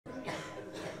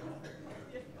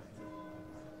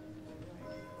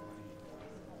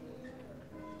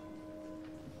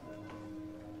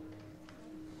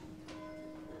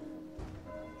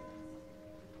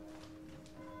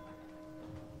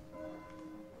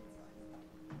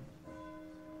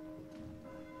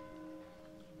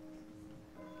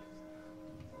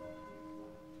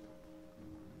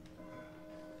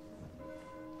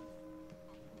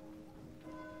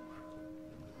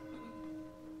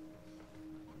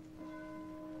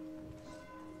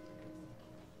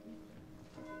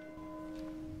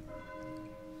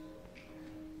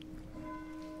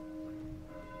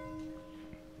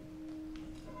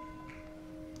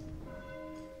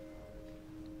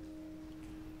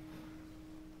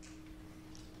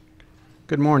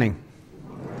Good morning.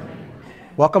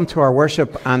 Welcome to our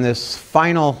worship on this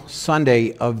final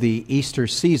Sunday of the Easter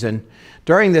season.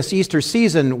 During this Easter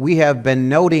season, we have been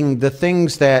noting the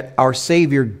things that our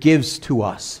Savior gives to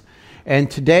us. And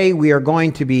today we are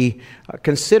going to be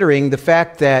considering the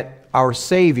fact that our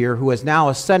Savior, who has now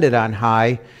ascended on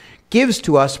high, gives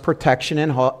to us protection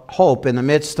and hope in the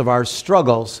midst of our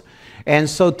struggles. And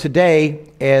so today,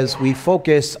 as we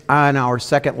focus on our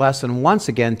second lesson once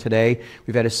again today,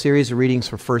 we've had a series of readings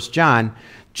for 1 John.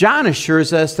 John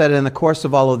assures us that in the course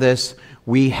of all of this,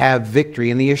 we have victory.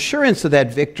 And the assurance of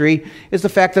that victory is the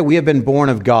fact that we have been born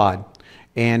of God.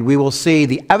 And we will see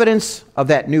the evidence of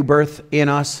that new birth in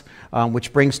us,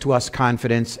 which brings to us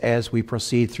confidence as we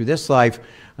proceed through this life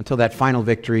until that final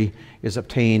victory is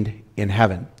obtained in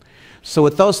heaven. So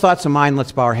with those thoughts in mind,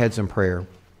 let's bow our heads in prayer.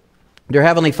 Dear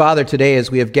Heavenly Father, today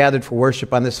as we have gathered for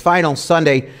worship on this final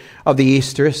Sunday of the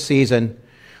Easter season,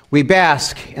 we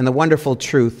bask in the wonderful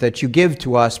truth that you give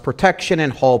to us protection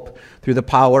and hope through the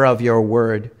power of your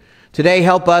word. Today,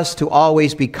 help us to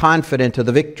always be confident of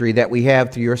the victory that we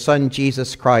have through your Son,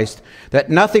 Jesus Christ, that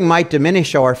nothing might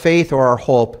diminish our faith or our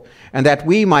hope, and that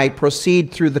we might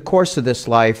proceed through the course of this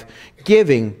life,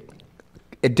 giving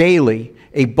daily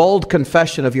a bold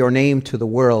confession of your name to the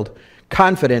world,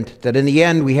 confident that in the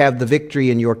end we have the victory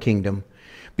in your kingdom.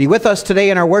 Be with us today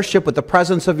in our worship with the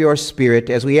presence of your Spirit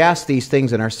as we ask these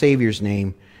things in our Savior's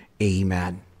name.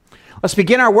 Amen. Let's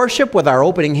begin our worship with our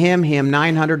opening hymn, hymn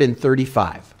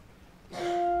 935.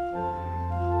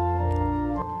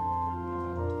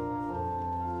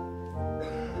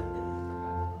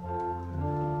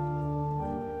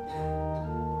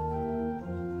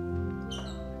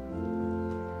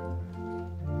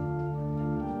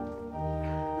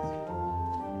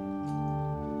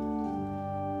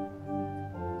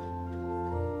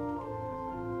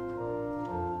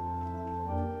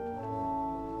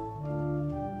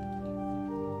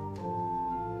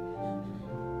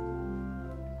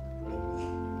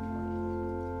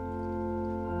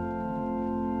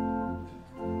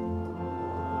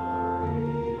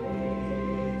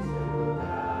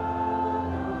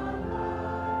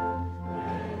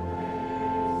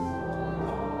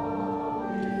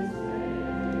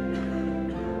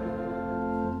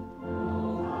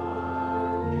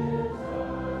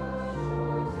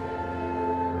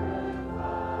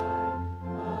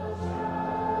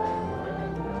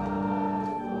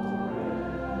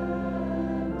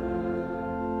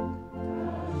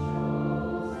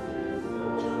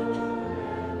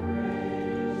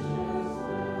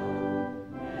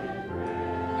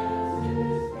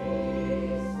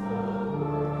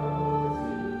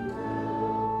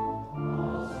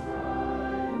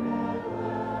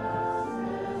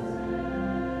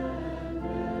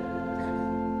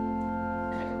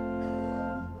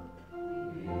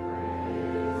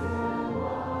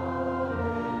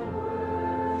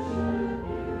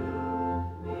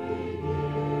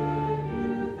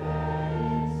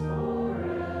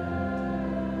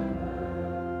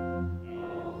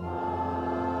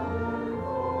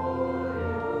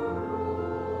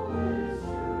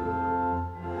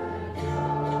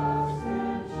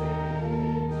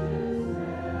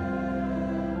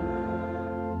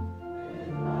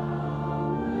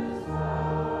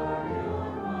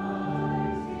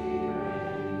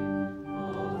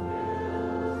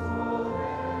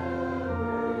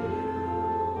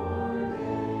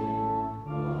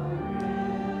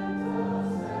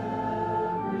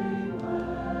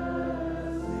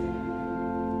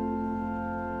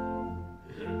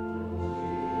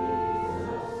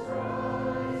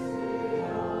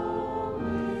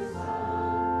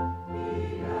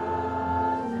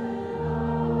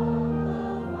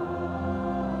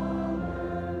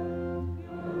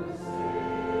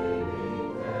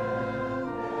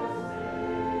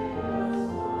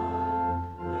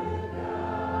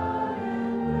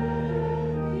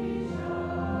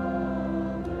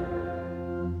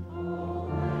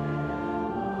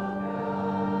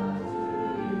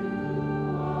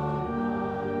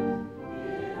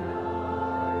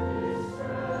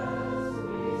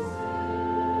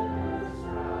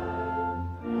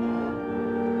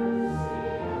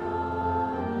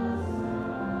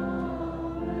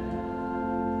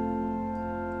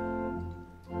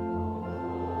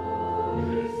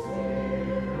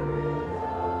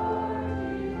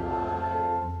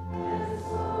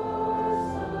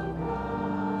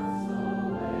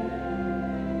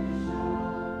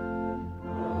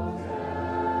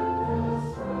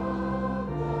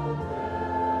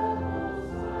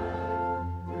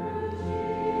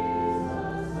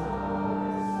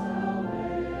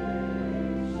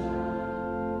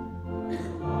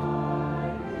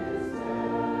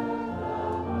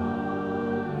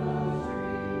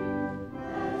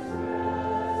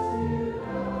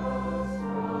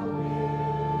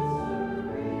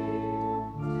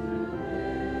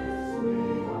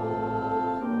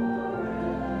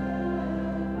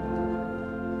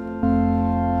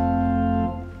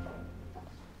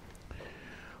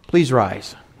 Please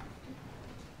rise.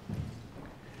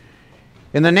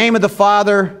 In the name of the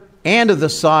Father, and of the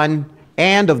Son,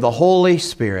 and of the Holy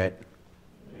Spirit.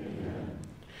 Amen.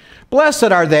 Blessed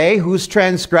are they whose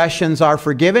transgressions are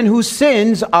forgiven, whose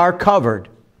sins are covered.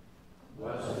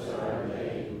 Blessed are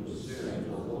they whose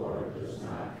sin the Lord does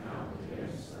not count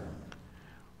against them.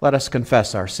 Let us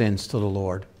confess our sins to the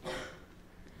Lord.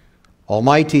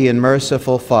 Almighty and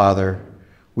merciful Father,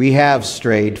 we have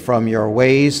strayed from your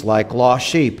ways like lost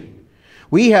sheep.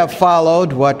 We have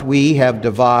followed what we have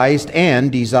devised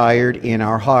and desired in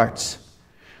our hearts.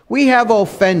 We have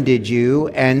offended you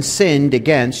and sinned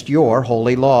against your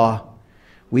holy law.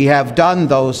 We have done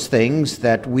those things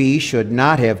that we should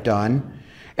not have done,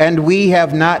 and we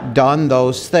have not done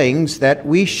those things that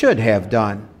we should have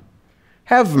done.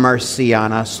 Have mercy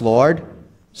on us, Lord.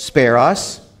 Spare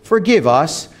us, forgive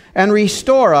us, and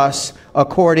restore us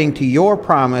according to your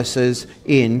promises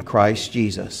in Christ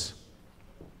Jesus.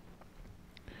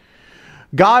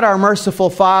 God, our merciful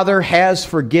Father, has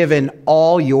forgiven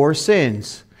all your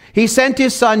sins. He sent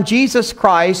his Son, Jesus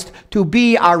Christ, to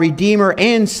be our Redeemer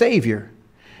and Savior.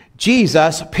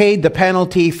 Jesus paid the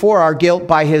penalty for our guilt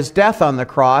by his death on the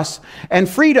cross and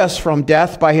freed us from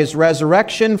death by his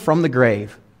resurrection from the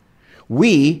grave.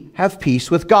 We have peace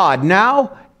with God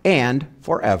now and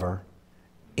forever.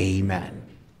 Amen.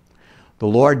 The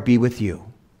Lord be with you.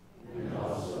 And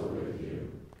also with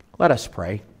you. Let us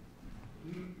pray.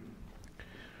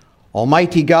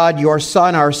 Almighty God, your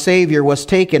Son, our Savior, was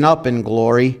taken up in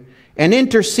glory and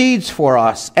intercedes for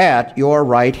us at your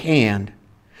right hand.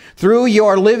 Through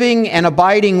your living and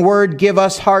abiding word, give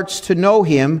us hearts to know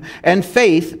him and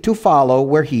faith to follow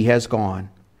where he has gone,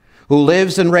 who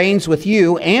lives and reigns with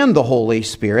you and the Holy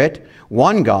Spirit,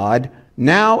 one God,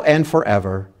 now and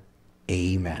forever.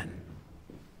 Amen.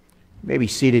 You may be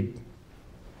seated.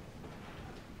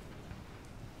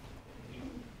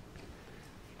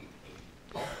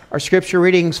 Our scripture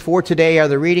readings for today are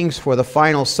the readings for the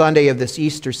final Sunday of this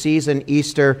Easter season,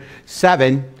 Easter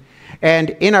 7. And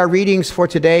in our readings for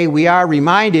today, we are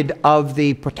reminded of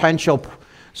the potential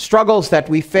struggles that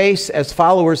we face as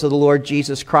followers of the Lord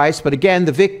Jesus Christ, but again,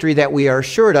 the victory that we are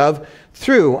assured of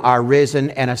through our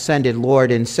risen and ascended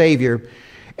Lord and Savior.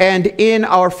 And in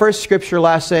our first scripture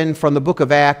lesson from the book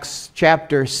of Acts,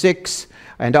 chapter 6,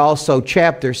 and also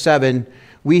chapter 7,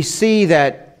 we see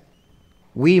that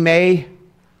we may,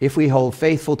 if we hold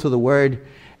faithful to the word,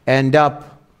 end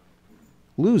up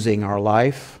losing our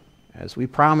life, as we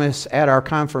promise at our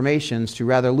confirmations to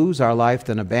rather lose our life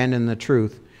than abandon the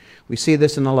truth. We see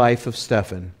this in the life of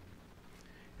Stephen.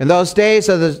 In those days,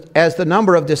 as the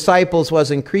number of disciples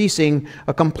was increasing,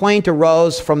 a complaint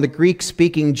arose from the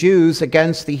Greek-speaking Jews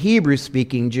against the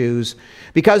Hebrew-speaking Jews,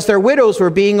 because their widows were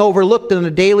being overlooked in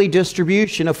the daily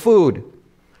distribution of food.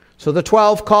 So the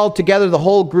 12 called together the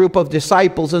whole group of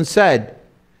disciples and said,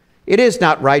 "It is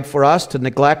not right for us to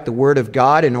neglect the word of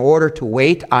God in order to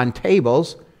wait on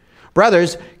tables.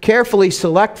 Brothers, carefully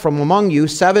select from among you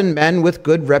 7 men with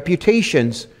good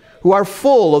reputations, who are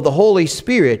full of the Holy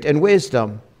Spirit and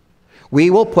wisdom. We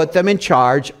will put them in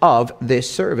charge of this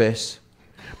service.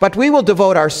 But we will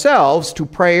devote ourselves to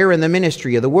prayer and the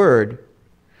ministry of the word."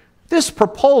 This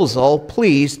proposal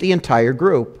pleased the entire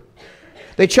group.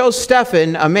 They chose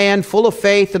Stephen, a man full of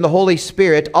faith and the Holy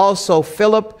Spirit, also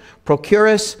Philip,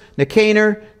 Prochorus,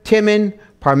 Nicanor, Timon,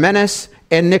 Parmenas,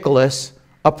 and Nicholas,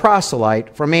 a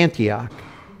proselyte from Antioch.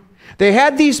 They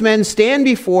had these men stand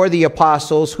before the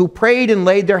apostles, who prayed and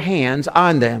laid their hands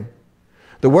on them.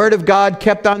 The word of God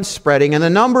kept on spreading, and the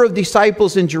number of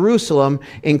disciples in Jerusalem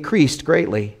increased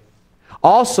greatly.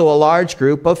 Also a large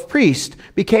group of priests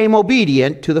became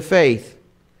obedient to the faith.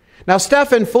 Now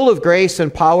Stephen, full of grace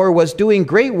and power, was doing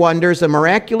great wonders and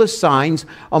miraculous signs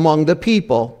among the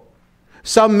people.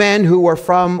 Some men who were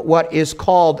from what is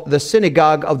called the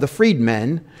synagogue of the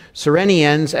freedmen,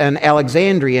 Cyrenians and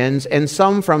Alexandrians, and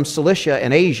some from Cilicia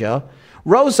and Asia,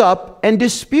 rose up and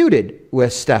disputed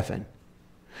with Stephen.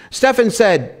 Stephen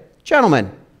said,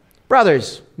 "Gentlemen,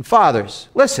 brothers and fathers,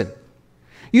 listen.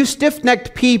 You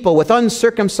stiff-necked people with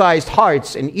uncircumcised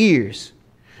hearts and ears,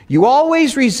 you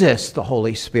always resist the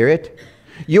Holy Spirit.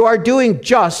 You are doing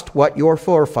just what your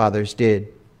forefathers did.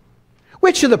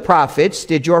 Which of the prophets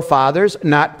did your fathers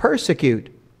not persecute?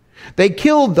 They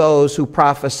killed those who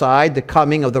prophesied the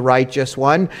coming of the righteous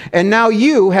one, and now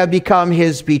you have become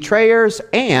his betrayers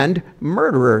and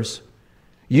murderers.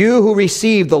 You who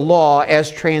received the law as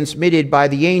transmitted by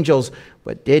the angels,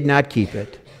 but did not keep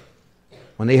it."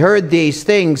 When they heard these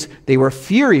things, they were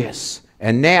furious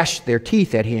and gnashed their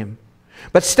teeth at him.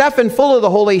 But Stephen, full of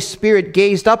the Holy Spirit,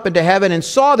 gazed up into heaven and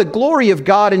saw the glory of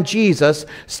God and Jesus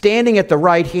standing at the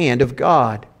right hand of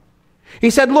God. He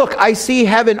said, "Look, I see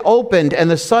heaven opened and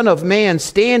the Son of Man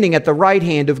standing at the right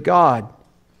hand of God."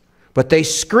 But they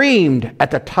screamed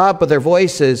at the top of their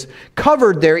voices,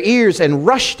 covered their ears, and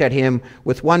rushed at him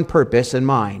with one purpose in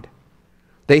mind.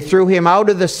 They threw him out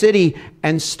of the city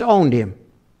and stoned him.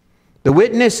 The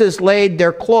witnesses laid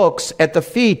their cloaks at the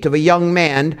feet of a young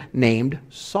man named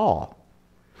Saul.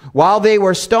 While they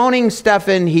were stoning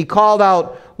Stephen, he called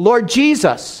out, "Lord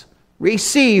Jesus,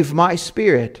 receive my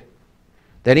spirit."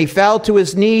 Then he fell to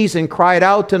his knees and cried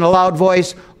out in a loud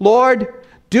voice, "Lord,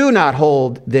 do not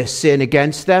hold this sin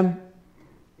against them."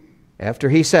 After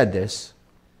he said this,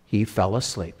 he fell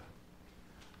asleep.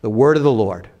 The word of the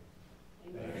Lord.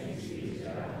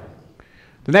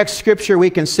 The next scripture we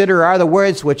consider are the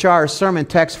words which are our sermon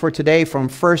text for today from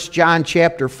 1 John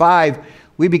chapter 5.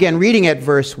 We begin reading at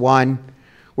verse 1,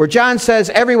 where John says,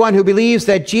 "Everyone who believes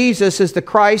that Jesus is the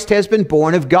Christ has been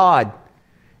born of God,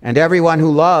 and everyone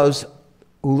who loves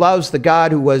the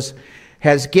God who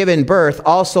has given birth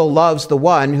also loves the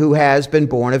one who has been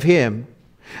born of him.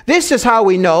 This is how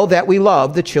we know that we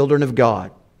love the children of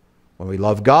God, when we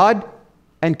love God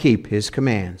and keep his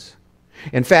commands.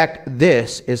 In fact,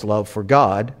 this is love for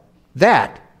God,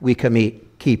 that we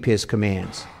keep his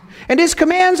commands. And his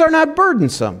commands are not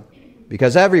burdensome,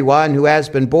 because everyone who has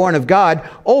been born of God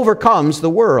overcomes the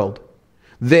world.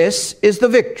 This is the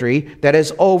victory that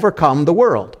has overcome the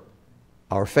world,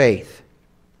 our faith.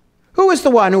 Who is the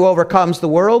one who overcomes the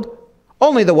world?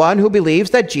 Only the one who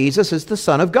believes that Jesus is the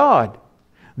Son of God.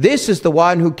 This is the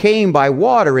one who came by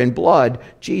water and blood,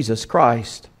 Jesus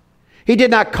Christ. He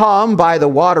did not come by the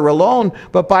water alone,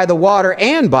 but by the water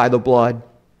and by the blood.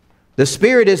 The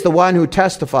Spirit is the one who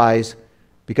testifies,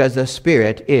 because the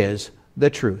Spirit is the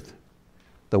truth."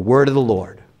 The word of the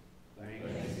Lord.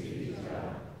 Thanks be to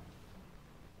God.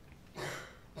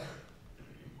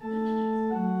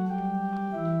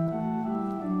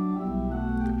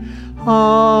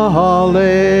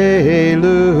 Hallelujah,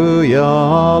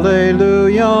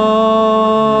 hallelujah.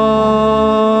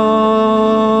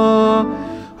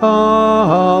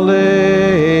 Hallelujah,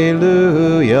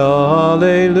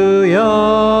 hallelujah.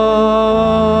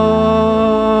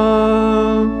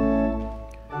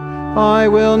 I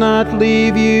will not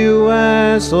leave you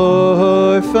as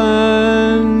orphans.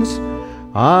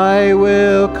 I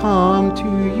will come to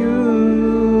you.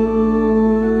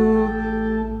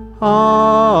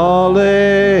 Hallelujah,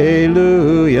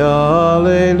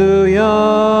 hallelujah.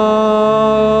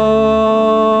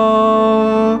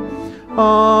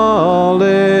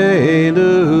 Hallelujah,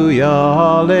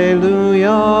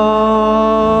 hallelujah.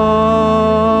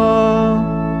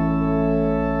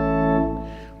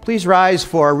 Please rise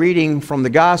for a reading from the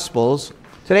Gospels.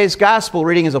 Today's Gospel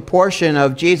reading is a portion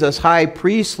of Jesus' high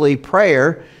priestly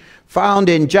prayer found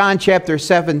in John chapter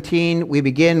 17. We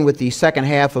begin with the second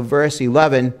half of verse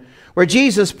 11, where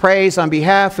Jesus prays on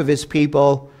behalf of his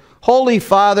people, "Holy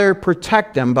Father,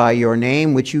 protect them by your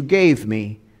name which you gave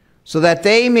me, so that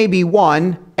they may be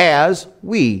one as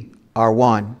we are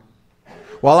one.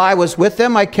 While I was with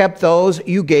them, I kept those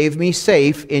you gave me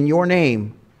safe in your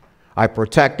name. I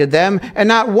protected them, and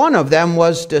not one of them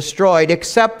was destroyed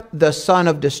except the son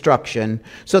of destruction,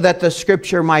 so that the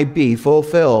scripture might be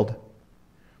fulfilled.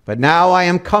 But now I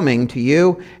am coming to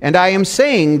you, and I am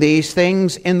saying these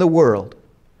things in the world,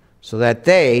 so that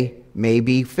they may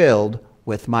be filled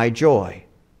with my joy.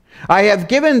 I have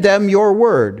given them your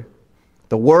word.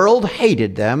 The world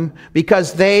hated them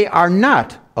because they are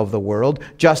not of the world,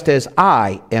 just as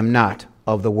I am not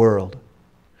of the world.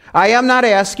 I am not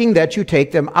asking that you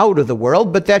take them out of the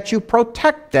world, but that you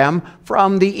protect them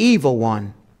from the evil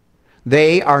one.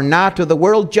 They are not of the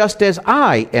world, just as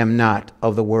I am not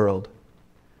of the world.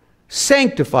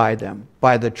 Sanctify them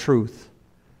by the truth.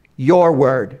 Your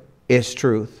word is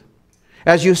truth.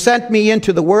 As you sent me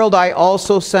into the world, I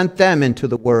also sent them into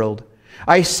the world.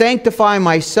 I sanctify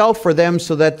myself for them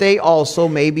so that they also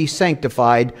may be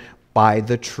sanctified by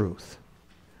the truth."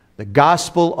 The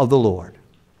Gospel of the Lord.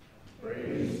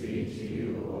 Praise be to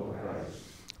you, O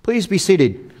Christ. Please be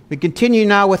seated. We continue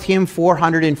now with hymn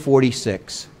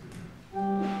 446.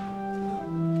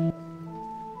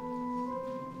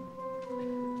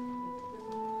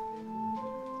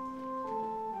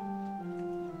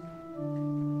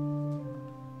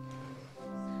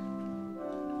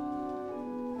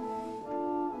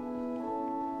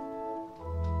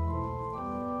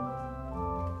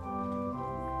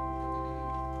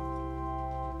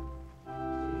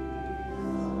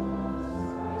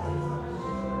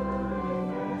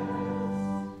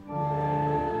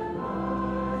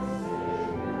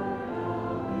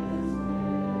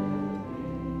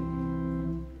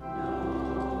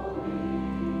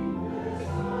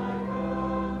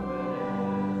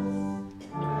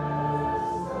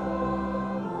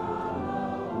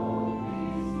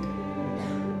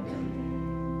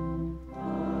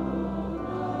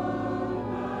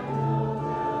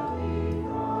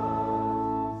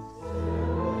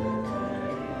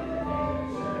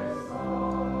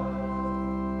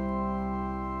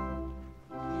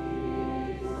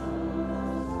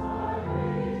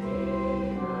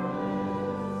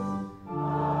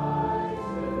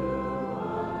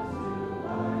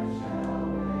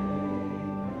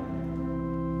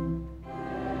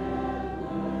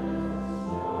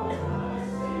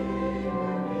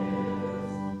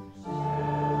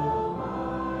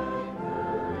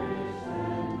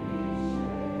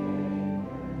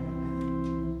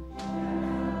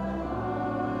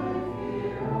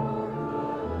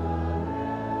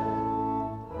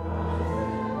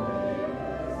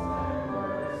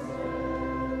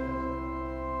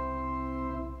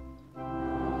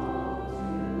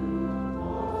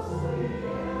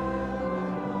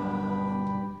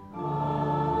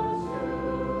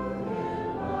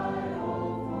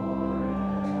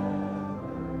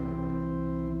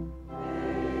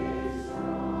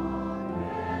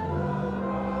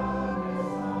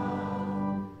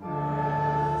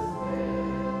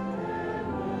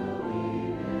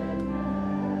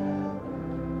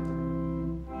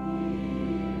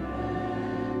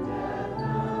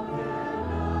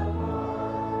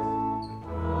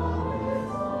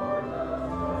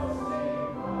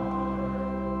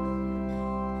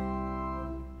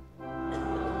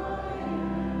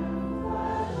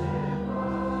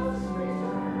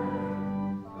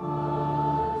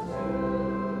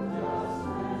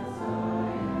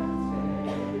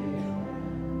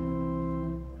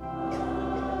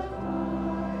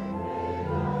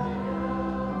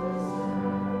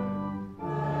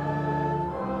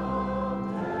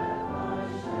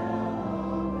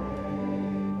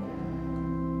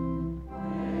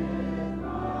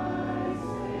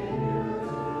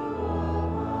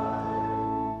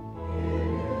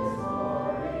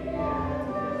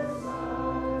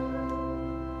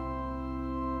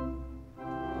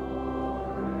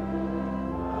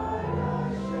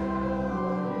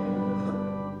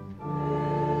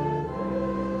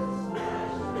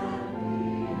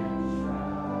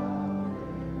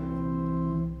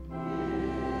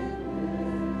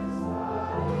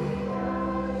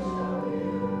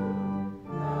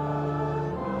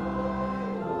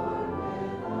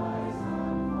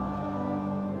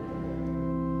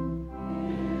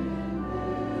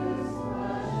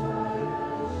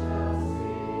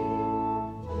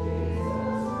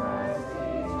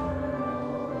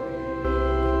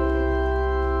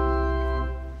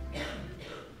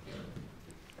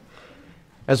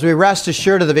 As we rest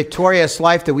assured of the victorious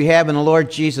life that we have in the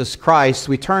Lord Jesus Christ,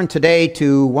 we turn today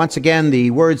to, once again, the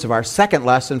words of our second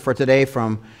lesson for today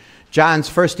from John's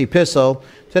first epistle.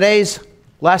 Today's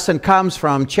lesson comes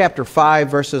from chapter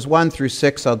 5, verses 1 through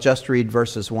 6. I'll just read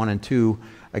verses 1 and 2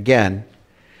 again.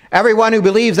 Everyone who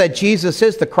believes that Jesus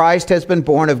is the Christ has been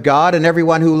born of God, and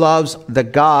everyone who loves the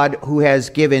God who has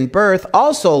given birth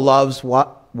also loves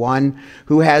one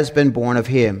who has been born of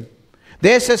him.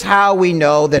 This is how we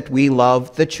know that we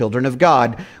love the children of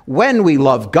God, when we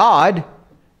love God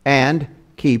and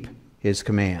keep his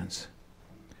commands.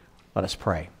 Let us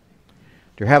pray.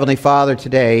 Dear Heavenly Father,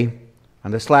 today, on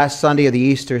this last Sunday of the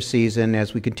Easter season,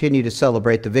 as we continue to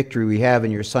celebrate the victory we have in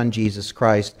your Son, Jesus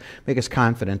Christ, make us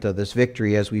confident of this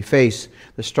victory as we face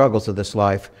the struggles of this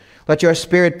life. Let your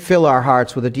Spirit fill our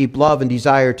hearts with a deep love and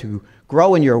desire to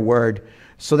grow in your word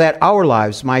so that our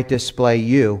lives might display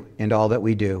you in all that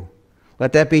we do.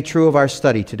 Let that be true of our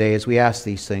study today as we ask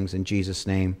these things in Jesus'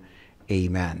 name.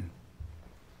 Amen.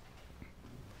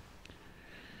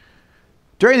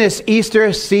 During this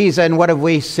Easter season, what have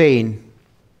we seen?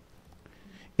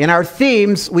 In our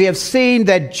themes, we have seen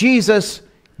that Jesus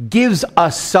gives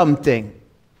us something.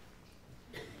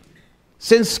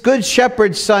 Since Good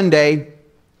Shepherd Sunday,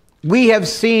 we have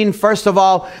seen, first of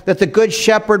all, that the Good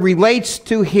Shepherd relates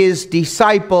to his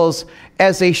disciples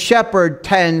as a shepherd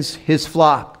tends his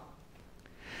flock.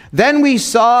 Then we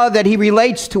saw that he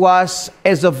relates to us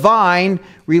as a vine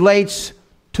relates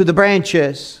to the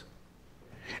branches.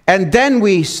 And then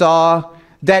we saw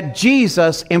that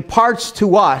Jesus imparts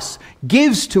to us,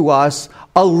 gives to us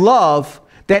a love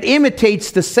that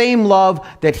imitates the same love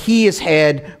that he has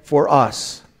had for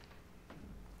us.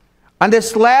 On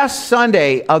this last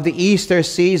Sunday of the Easter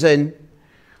season,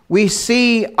 we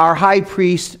see our high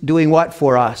priest doing what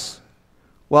for us?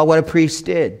 Well, what a priest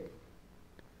did.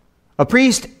 A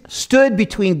priest stood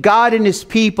between God and his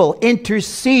people,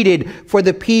 interceded for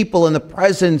the people in the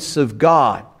presence of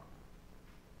God.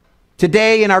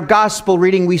 Today in our gospel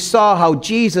reading, we saw how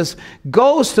Jesus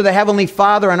goes to the Heavenly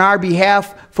Father on our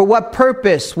behalf. For what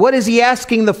purpose? What is he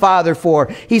asking the Father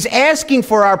for? He's asking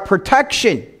for our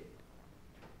protection.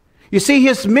 You see,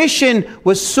 his mission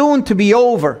was soon to be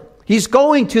over. He's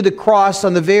going to the cross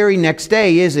on the very next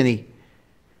day, isn't he?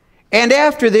 And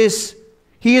after this,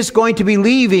 he is going to be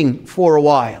leaving for a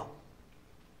while.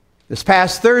 This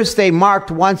past Thursday marked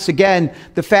once again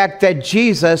the fact that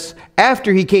Jesus,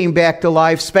 after he came back to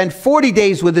life, spent 40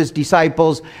 days with his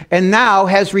disciples and now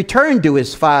has returned to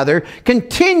his Father,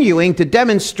 continuing to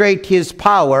demonstrate his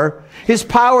power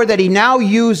that he now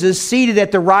uses seated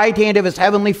at the right hand of his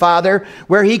heavenly Father,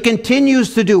 where he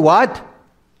continues to do what?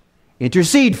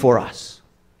 Intercede for us.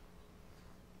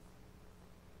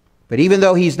 But even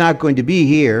though he's not going to be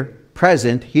here,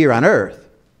 present here on earth,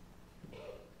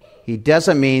 he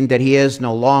doesn't mean that he is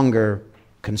no longer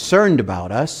concerned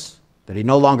about us, that he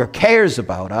no longer cares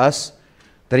about us,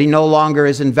 that he no longer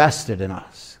is invested in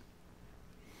us.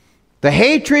 The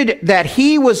hatred that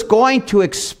he was going to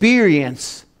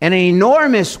experience in an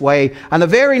enormous way on the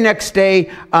very next day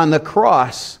on the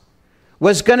cross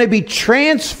was going to be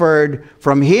transferred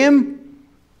from him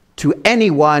to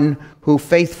anyone who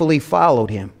faithfully followed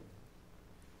him.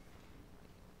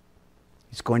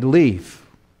 He's going to leave.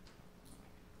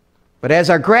 But as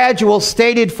our gradual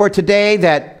stated for today,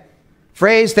 that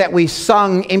phrase that we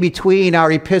sung in between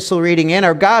our epistle reading and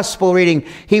our gospel reading,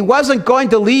 he wasn't going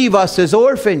to leave us as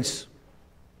orphans.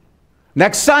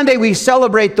 Next Sunday, we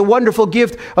celebrate the wonderful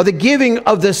gift of the giving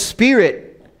of the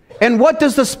Spirit. And what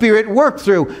does the Spirit work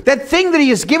through? That thing that he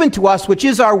has given to us, which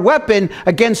is our weapon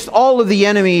against all of the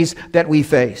enemies that we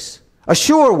face. A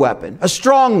sure weapon, a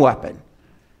strong weapon.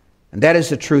 And that is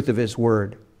the truth of his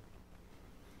word.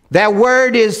 That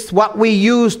word is what we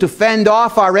use to fend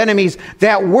off our enemies.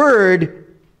 That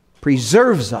word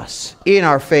preserves us in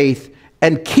our faith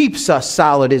and keeps us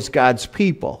solid as God's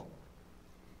people.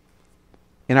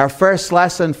 In our first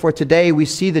lesson for today, we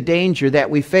see the danger that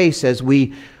we face as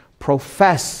we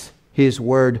profess his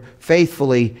word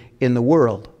faithfully in the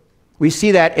world. We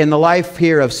see that in the life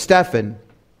here of Stephen.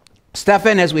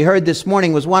 Stephen, as we heard this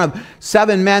morning, was one of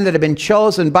 7 men that had been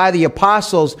chosen by the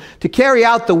apostles to carry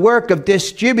out the work of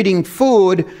distributing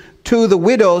food to the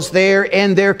widows there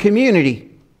in their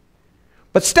community.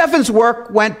 But Stephen's work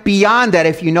went beyond that,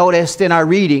 if you noticed in our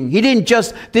reading. He didn't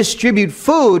just distribute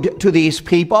food to these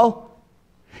people.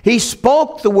 He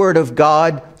spoke the word of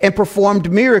God and performed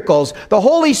miracles. The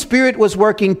Holy Spirit was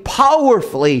working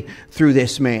powerfully through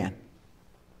this man.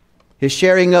 His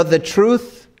sharing of the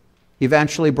truth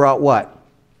eventually brought what?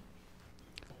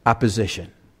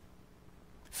 Opposition.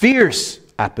 Fierce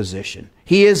opposition.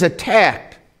 He is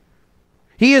attacked.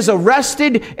 He is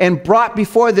arrested and brought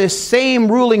before this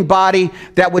same ruling body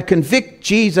that would convict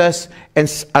Jesus and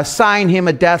assign him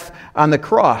a death on the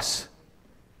cross.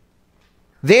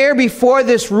 There before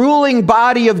this ruling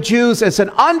body of Jews, it's an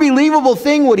unbelievable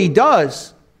thing what he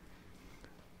does.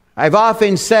 I've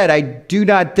often said I do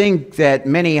not think that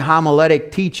many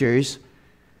homiletic teachers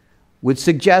would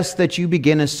suggest that you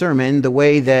begin a sermon the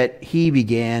way that he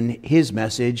began his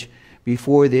message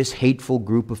before this hateful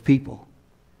group of people.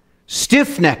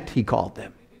 Stiff-necked, he called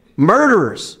them.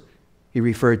 Murderers, he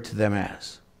referred to them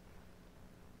as.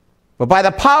 But by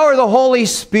the power of the Holy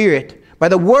Spirit, by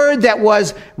the word that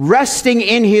was resting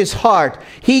in his heart,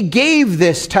 he gave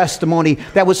this testimony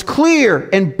that was clear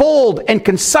and bold and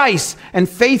concise and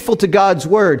faithful to God's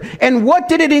word. And what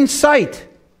did it incite?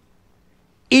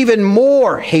 Even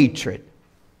more hatred.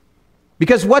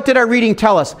 Because what did our reading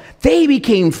tell us? They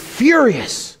became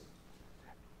furious.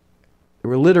 They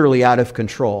were literally out of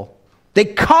control. They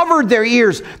covered their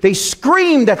ears. They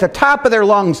screamed at the top of their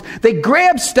lungs. They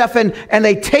grabbed Stephen and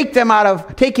they take him out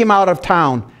of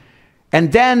town. And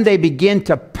then they begin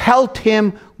to pelt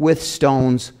him with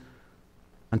stones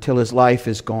until his life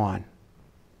is gone.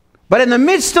 But in the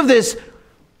midst of this,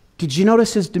 did you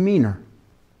notice his demeanor?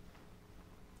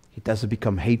 He doesn't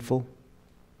become hateful.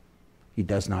 He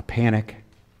does not panic.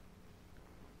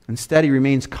 Instead, he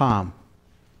remains calm.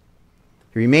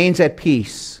 He remains at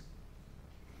peace.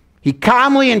 He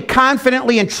calmly and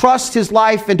confidently entrusts his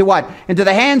life into what? Into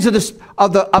the hands of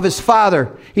his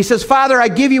Father. He says, Father, I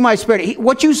give you my spirit.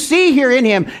 What you see here in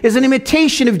him is an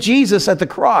imitation of Jesus at the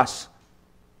cross.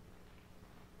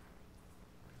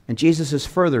 And Jesus is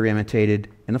further imitated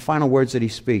in the final words that he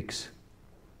speaks.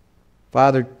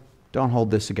 Father, don't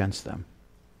hold this against them.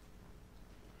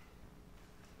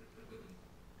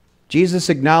 Jesus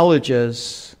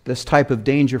acknowledges this type of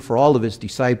danger for all of his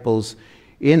disciples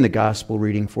in the gospel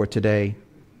reading for today.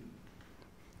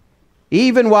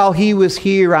 Even while he was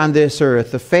here on this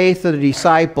earth, the faith of the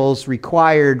disciples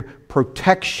required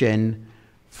protection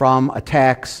from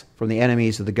attacks from the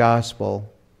enemies of the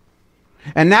gospel.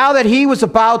 And now that he was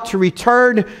about to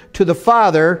return to the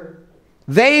Father,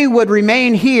 they would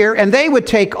remain here and they would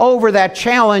take over that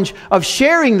challenge of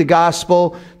sharing the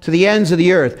gospel to the ends of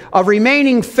the earth, of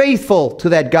remaining faithful to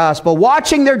that gospel,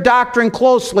 watching their doctrine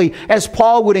closely, as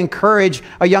Paul would encourage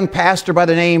a young pastor by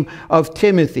the name of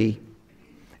Timothy.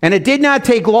 And it did not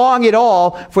take long at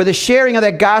all for the sharing of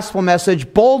that gospel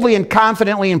message boldly and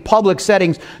confidently in public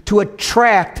settings to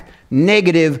attract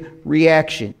negative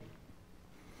reaction.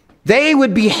 They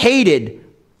would be hated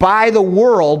by the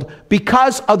world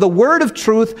because of the word of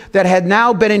truth that had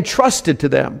now been entrusted to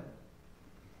them.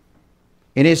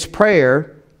 In his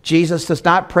prayer, Jesus does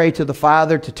not pray to the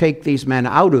Father to take these men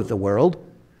out of the world.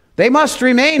 They must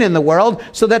remain in the world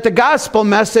so that the gospel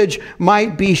message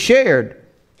might be shared.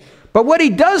 But what he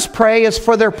does pray is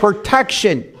for their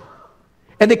protection.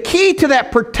 And the key to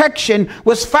that protection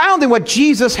was found in what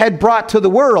Jesus had brought to the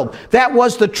world. That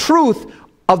was the truth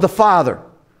of the Father,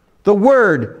 the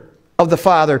word of the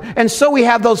Father. And so we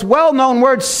have those well-known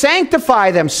words: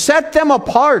 sanctify them, set them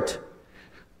apart,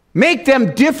 make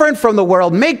them different from the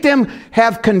world, make them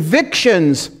have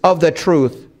convictions of the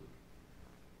truth.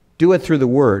 Do it through the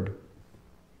word.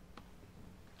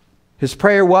 His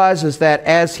prayer is that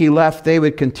as he left, they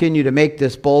would continue to make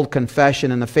this bold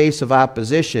confession in the face of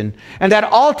opposition, and that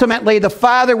ultimately the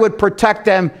Father would protect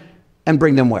them and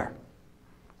bring them where?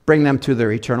 Bring them to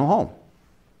their eternal home.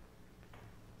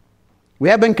 We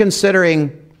have been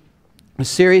considering a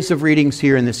series of readings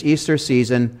here in this Easter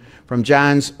season from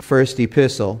John's first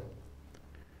epistle.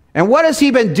 And what has he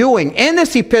been doing? In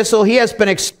this epistle, he has been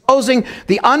exposing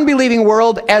the unbelieving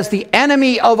world as the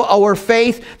enemy of our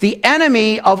faith, the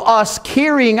enemy of us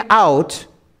carrying out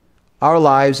our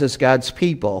lives as God's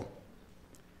people.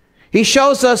 He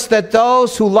shows us that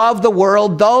those who love the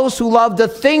world, those who love the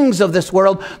things of this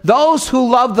world, those who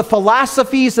love the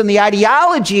philosophies and the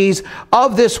ideologies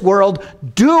of this world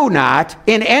do not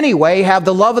in any way have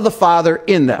the love of the Father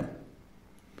in them.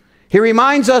 He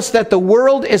reminds us that the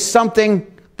world is something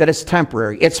that is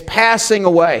temporary. It's passing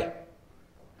away.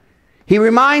 He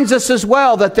reminds us as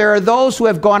well that there are those who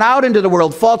have gone out into the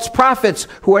world, false prophets,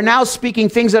 who are now speaking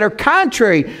things that are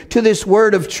contrary to this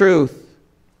word of truth.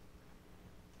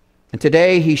 And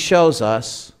today he shows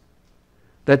us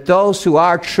that those who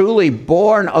are truly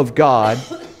born of God,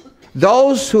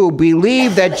 those who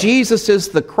believe that Jesus is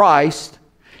the Christ,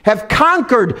 have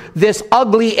conquered this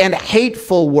ugly and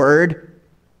hateful word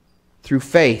through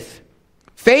faith.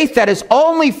 Faith that is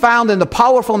only found in the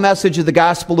powerful message of the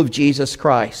gospel of Jesus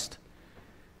Christ.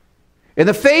 In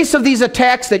the face of these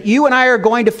attacks that you and I are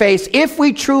going to face, if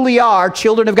we truly are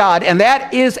children of God, and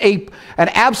that is an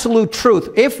absolute truth,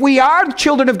 if we are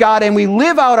children of God and we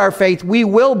live out our faith, we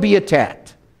will be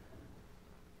attacked.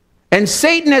 And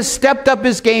Satan has stepped up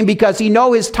his game because he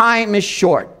knows his time is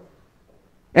short.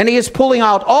 And he is pulling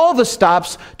out all the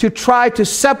stops to try to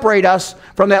separate us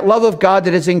from that love of God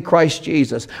that is in Christ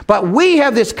Jesus. But we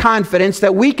have this confidence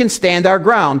that we can stand our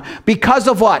ground because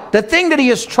of what? The thing that he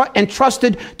has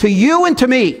entrusted to you and to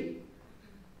me.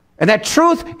 And that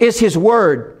truth is his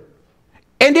word.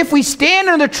 And if we stand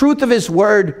in the truth of his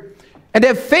word and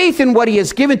have faith in what he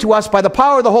has given to us by the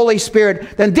power of the Holy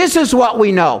Spirit, then this is what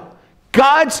we know.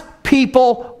 God's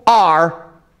people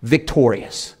are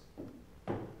victorious.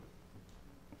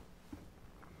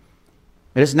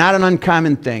 It is not an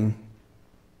uncommon thing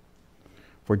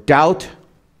for doubt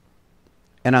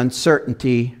and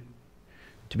uncertainty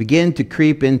to begin to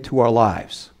creep into our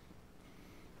lives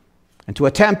and to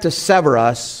attempt to sever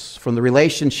us from the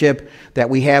relationship that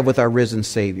we have with our risen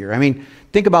Savior. I mean,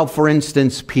 think about, for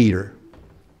instance, Peter.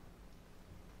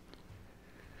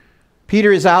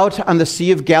 Peter is out on the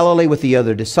Sea of Galilee with the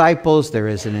other disciples. There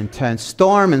is an intense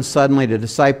storm, and suddenly the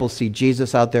disciples see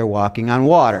Jesus out there walking on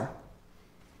water.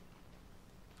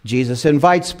 Jesus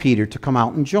invites Peter to come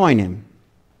out and join him.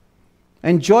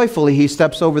 And joyfully he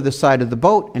steps over the side of the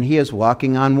boat and he is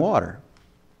walking on water.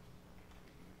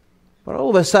 But all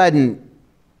of a sudden,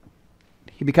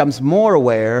 he becomes more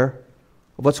aware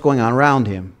of what's going on around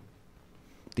him.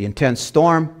 The intense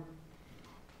storm,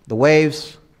 the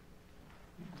waves,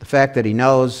 the fact that he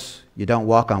knows you don't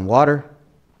walk on water.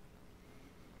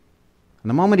 And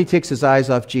the moment he takes his eyes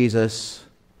off Jesus,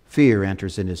 fear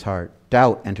enters in his heart.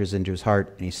 Doubt enters into his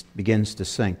heart, and he begins to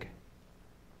sink.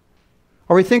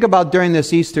 Or we think about during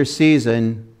this Easter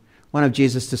season, one of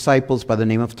Jesus' disciples by the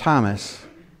name of Thomas.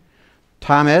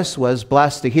 Thomas was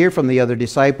blessed to hear from the other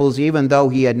disciples, even though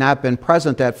he had not been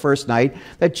present that first night,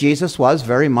 that Jesus was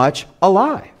very much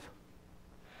alive.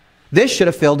 This should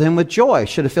have filled him with joy,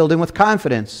 should have filled him with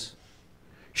confidence,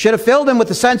 should have filled him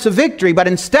with a sense of victory, but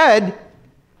instead,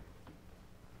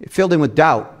 it filled him with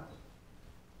doubt.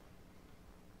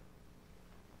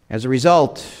 As a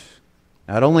result,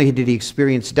 not only did he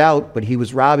experience doubt, but he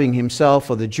was robbing himself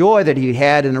of the joy that he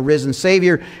had in a risen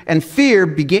Savior, and fear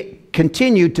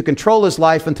continued to control his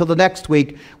life until the next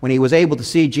week when he was able to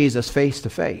see Jesus face to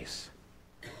face.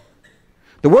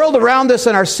 The world around us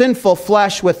and our sinful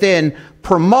flesh within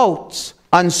promotes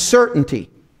uncertainty.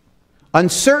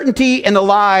 Uncertainty in the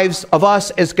lives of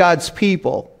us as God's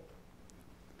people.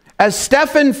 As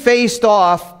Stephen faced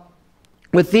off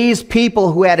with these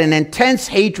people who had an intense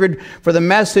hatred for the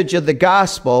message of the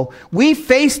gospel, we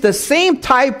face the same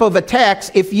type of attacks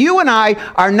if you and I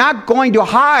are not going to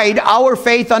hide our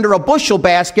faith under a bushel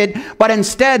basket, but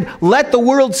instead let the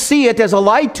world see it as a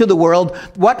light to the world,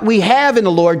 what we have in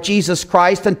the Lord Jesus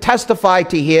Christ, and testify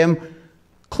to him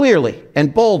clearly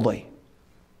and boldly.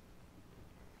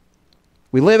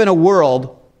 We live in a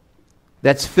world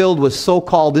that's filled with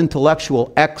so-called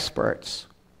intellectual experts.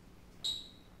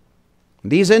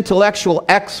 These intellectual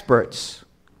experts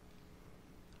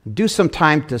take some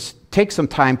time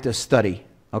to study,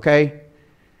 okay?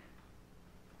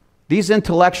 These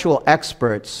intellectual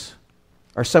experts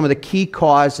are some of the key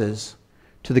causes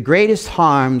to the greatest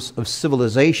harms of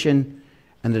civilization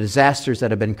and the disasters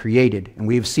that have been created, and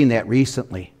we have seen that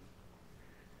recently.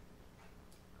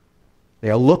 They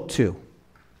are looked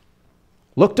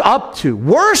up to,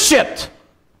 worshipped.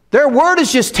 Their word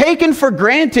is just taken for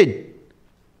granted.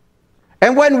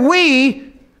 And when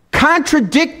we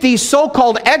contradict these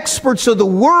so-called experts of the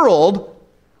world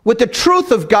with the truth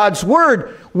of God's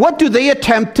word, what do they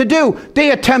attempt to do?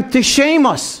 They attempt to shame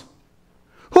us.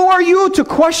 Who are you to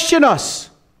question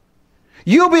us?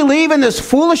 You believe in this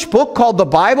foolish book called the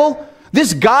Bible?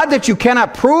 This God that you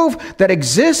cannot prove that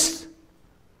exists?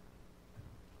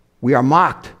 We are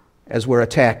mocked as we're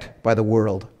attacked by the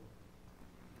world.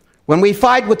 When we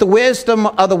fight with the wisdom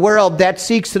of the world that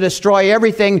seeks to destroy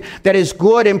everything that is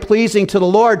good and pleasing to the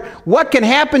Lord, what can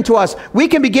happen to us? We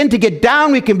can begin to get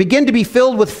down, we can begin to be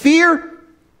filled with fear,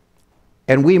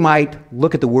 and we might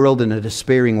look at the world in a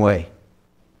despairing way.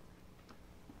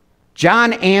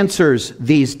 John answers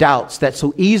these doubts that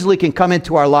so easily can come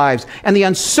into our lives and the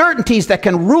uncertainties that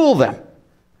can rule them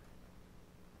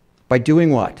by doing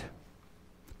what?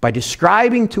 By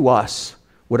describing to us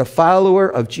what a follower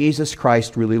of Jesus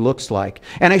Christ really looks like,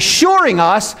 and assuring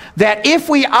us that if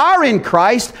we are in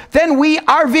Christ, then we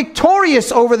are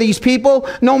victorious over these people,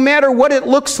 no matter what it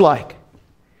looks like.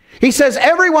 He says,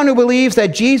 everyone who believes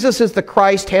that Jesus is the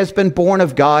Christ has been born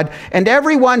of God, and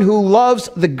everyone who loves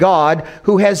the God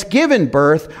who has given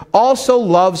birth also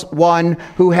loves one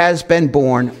who has been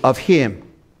born of him.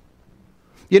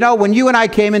 You know, when you and I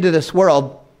came into this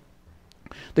world,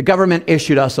 the government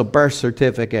issued us a birth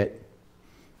certificate.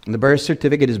 And the birth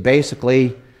certificate is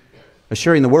basically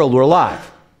assuring the world we're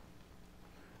alive.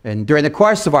 And during the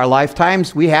course of our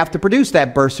lifetimes, we have to produce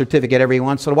that birth certificate every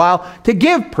once in a while to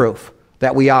give proof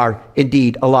that we are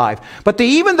indeed alive. But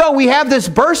even though we have this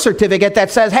birth certificate that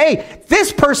says, hey,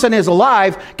 this person is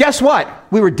alive, guess what?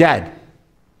 We were dead.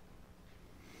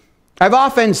 I've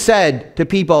often said to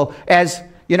people, as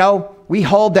you know, we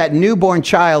hold that newborn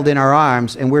child in our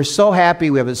arms and we're so happy,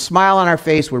 we have a smile on our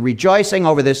face, we're rejoicing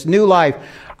over this new life.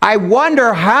 I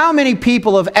wonder how many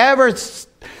people have ever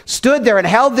stood there and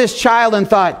held this child and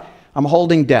thought, I'm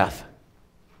holding death.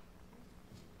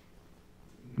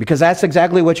 Because that's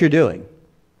exactly what you're doing.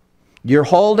 You're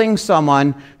holding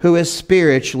someone who is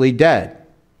spiritually dead.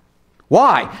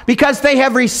 Why? Because they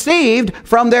have received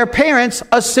from their parents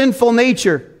a sinful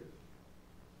nature.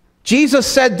 Jesus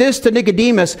said this to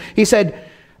Nicodemus. He said,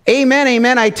 amen,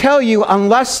 amen, I tell you,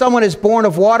 unless someone is born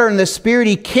of water and the Spirit,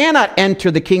 he cannot enter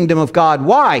the kingdom of God.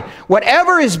 Why?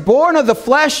 Whatever is born of the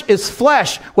flesh is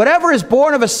flesh. Whatever is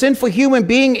born of a sinful human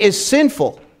being is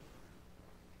sinful.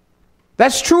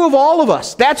 That's true of all of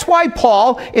us. That's why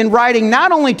Paul, in writing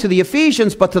not only to the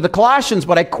Ephesians, but to the Colossians,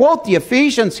 but I quote the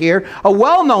Ephesians here, a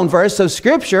well-known verse of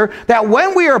Scripture, that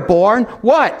when we are born,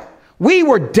 what? We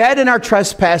were dead in our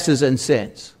trespasses and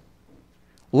sins.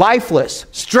 Lifeless,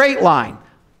 straight line.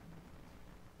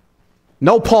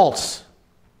 No pulse.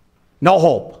 No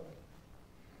hope.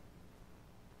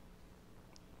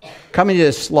 Coming to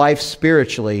this life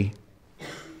spiritually,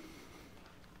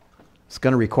 it's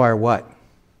going to require what?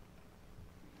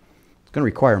 It's going to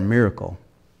require a miracle.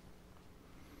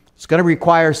 It's going to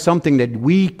require something that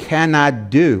we cannot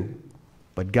do,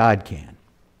 but God can.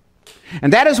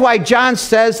 And that is why John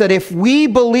says that if we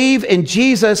believe in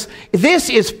Jesus, this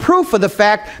is proof of the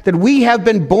fact that we have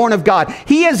been born of God.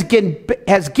 He has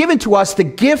given to us the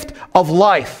gift of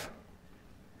life.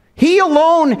 He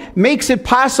alone makes it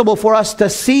possible for us to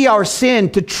see our sin,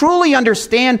 to truly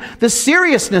understand the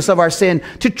seriousness of our sin,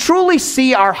 to truly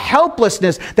see our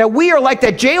helplessness, that we are like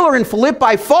that jailer in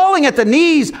Philippi, falling at the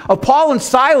knees of Paul and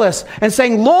Silas and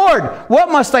saying, Lord, what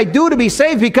must I do to be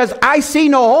saved? Because I see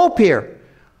no hope here.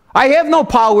 I have no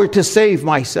power to save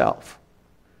myself.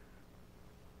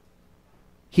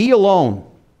 He alone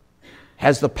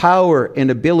has the power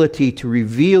and ability to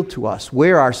reveal to us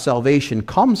where our salvation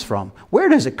comes from. Where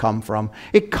does it come from?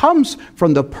 It comes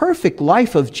from the perfect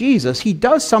life of Jesus. He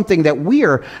does something that we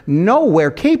are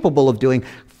nowhere capable of doing,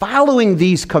 following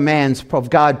these commands of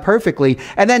God perfectly,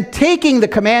 and then taking the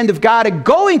command of God and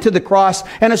going to the cross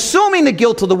and assuming the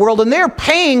guilt of the world, and they're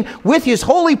paying with his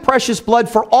holy precious blood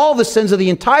for all the sins of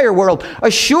the entire world,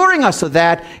 assuring us of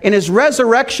that in his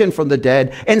resurrection from the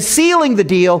dead and sealing the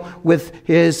deal with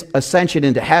his ascension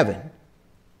into heaven.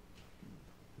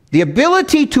 The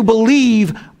ability to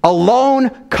believe alone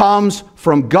comes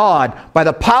from God by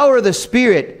the power of the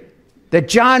Spirit that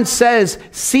John says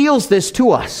seals this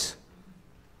to us.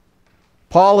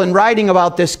 Paul, in writing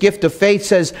about this gift of faith,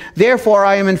 says, therefore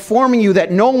I am informing you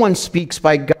that no one speaking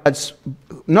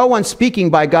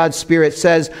by God's Spirit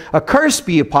says, a curse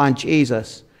be upon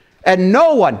Jesus. And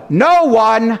no one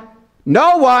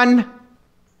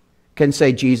can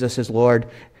say Jesus is Lord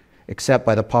except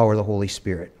by the power of the Holy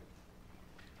Spirit.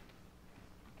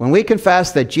 When we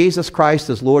confess that Jesus Christ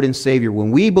is Lord and Savior,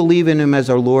 when we believe in him as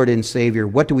our Lord and Savior,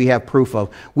 what do we have proof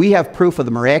of? We have proof of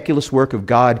the miraculous work of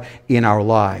God in our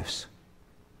lives.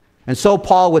 And so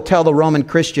Paul would tell the Roman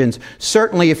Christians,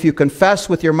 certainly if you confess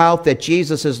with your mouth that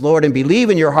Jesus is Lord and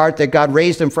believe in your heart that God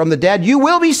raised him from the dead, you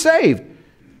will be saved.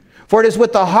 For it is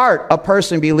with the heart a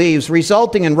person believes,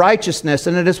 resulting in righteousness,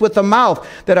 and it is with the mouth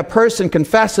that a person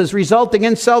confesses, resulting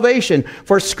in salvation.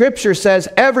 For Scripture says,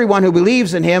 everyone who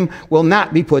believes in him will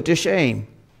not be put to shame.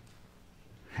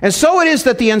 And so it is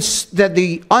that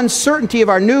the uncertainty of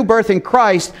our new birth in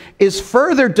Christ is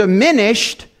further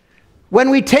diminished when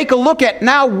we take a look at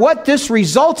now what this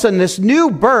results in, this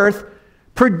new birth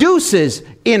produces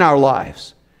in our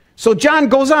lives. So John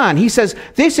goes on. He says,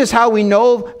 this is how we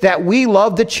know that we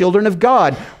love the children of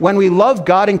God, when we love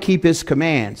God and keep his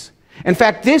commands. In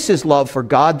fact, this is love for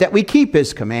God, that we keep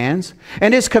his commands.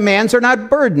 And his commands are not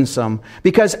burdensome,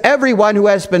 because everyone who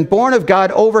has been born of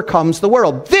God overcomes the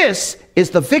world. This is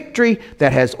the victory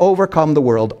that has overcome the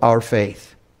world, our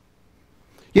faith.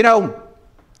 You know,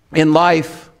 in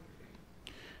life,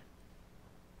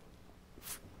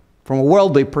 from a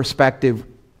worldly perspective,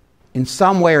 in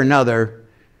some way or another,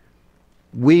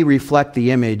 we reflect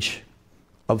the image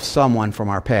of someone from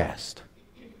our past.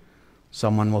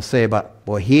 Someone will say about,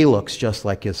 boy, he looks just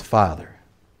like his father.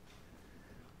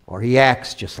 Or he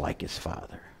acts just like his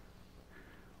father.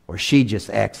 Or she just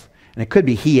acts, and it could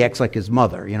be he acts like his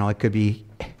mother. You know, it could be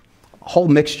a whole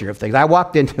mixture of things. I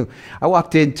walked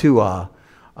into a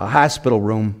hospital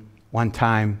room one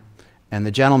time, and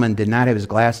the gentleman did not have his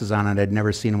glasses on, and I'd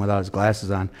never seen him without his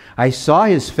glasses on. I saw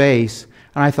his face,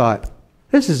 and I thought,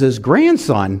 this is his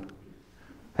grandson.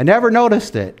 I never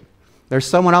noticed it. There's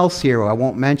someone else here, I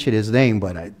won't mention his name,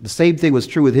 but the same thing was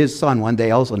true with his son one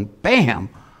day. All of a sudden, bam!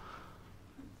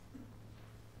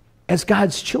 As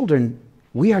God's children,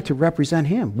 we are to represent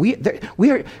him.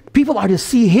 People are to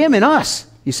see him in us.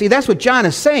 You see, that's what John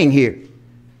is saying here.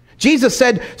 Jesus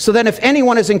said, so then if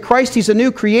anyone is in Christ, he's a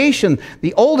new creation.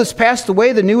 The old has passed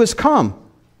away, the new has come.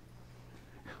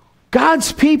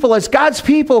 God's people, as God's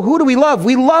people, who do we love?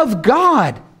 We love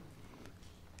God.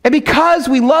 And because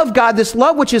we love God, this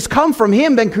love which has come from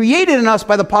him, been created in us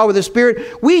by the power of the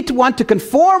Spirit, we want to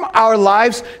conform our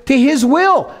lives to his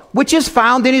will, which is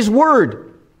found in his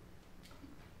word.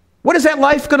 What is that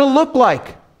life going to look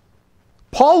like?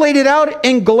 Paul laid it out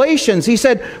in Galatians. He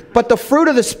said, but the fruit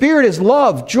of the Spirit is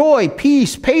love, joy,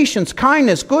 peace, patience,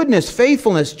 kindness, goodness,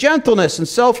 faithfulness, gentleness, and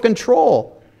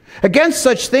self-control. Against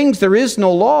such things there is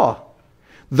no law.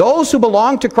 Those who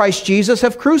belong to Christ Jesus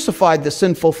have crucified the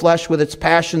sinful flesh with its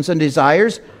passions and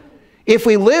desires. If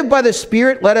we live by the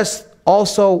Spirit, let us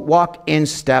also walk in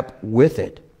step with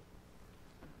it.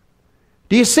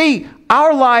 Do you see?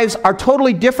 Our lives are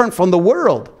totally different from the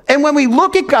world. And when we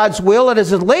look at God's will, it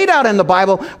is laid out in the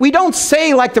Bible, we don't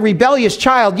say like the rebellious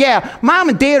child, yeah, mom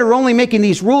and dad are only making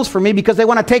these rules for me because they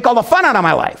want to take all the fun out of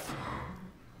my life.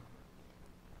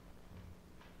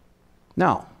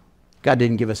 No. God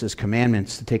didn't give us his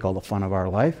commandments to take all the fun of our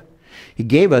life. He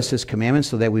gave us his commandments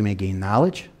so that we may gain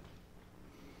knowledge,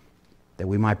 that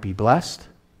we might be blessed,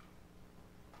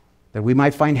 that we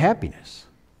might find happiness.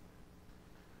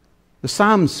 The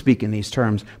Psalms speak in these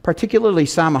terms, particularly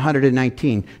Psalm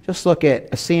 119. Just look at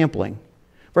a sampling.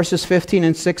 Verses 15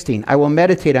 and 16. I will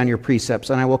meditate on your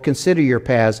precepts, and I will consider your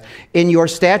paths. In your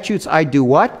statutes I do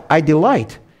what? I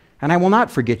delight, and I will not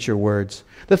forget your words.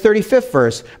 The 35th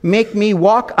verse. Make me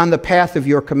walk on the path of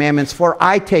your commandments, for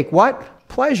I take what?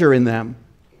 Pleasure in them.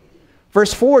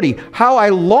 Verse 40. How I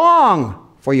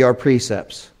long for your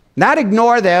precepts. Not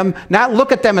ignore them, not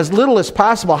look at them as little as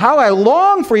possible. How I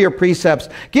long for your precepts.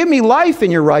 Give me life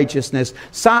in your righteousness.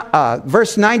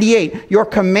 Verse 98, your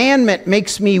commandment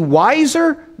makes me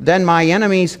wiser than my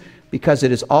enemies because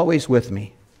it is always with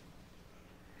me.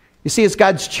 You see, as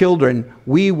God's children,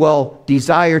 we will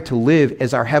desire to live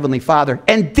as our Heavenly Father.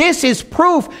 And this is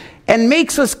proof and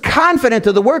makes us confident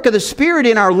of the work of the Spirit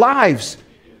in our lives.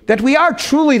 That we are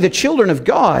truly the children of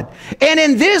God. And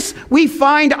in this, we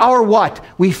find our what?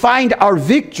 We find our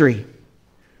victory.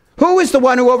 Who is the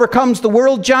one who overcomes the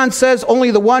world? John says,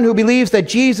 only the one who believes that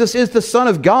Jesus is the Son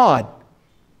of God.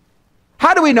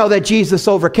 How do we know that Jesus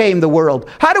overcame the world?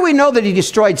 How do we know that he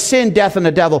destroyed sin, death, and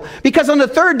the devil? Because on the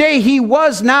third day, he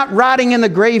was not rotting in the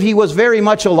grave. He was very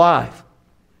much alive.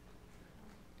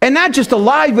 And not just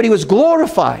alive, but he was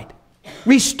glorified.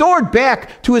 Restored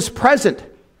back to his present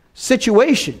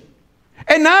situation.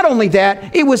 And not only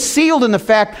that, it was sealed in the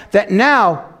fact that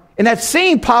now, in that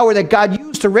same power that God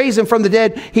used to raise him from the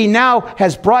dead, he now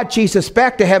has brought Jesus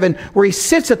back to heaven, where he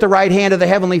sits at the right hand of the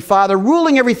Heavenly Father,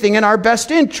 ruling everything in our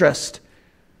best interest.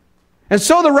 And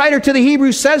so the writer to the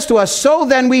Hebrews says to us, so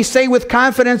then we say with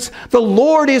confidence, the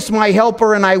Lord is my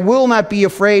helper, and I will not be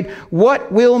afraid.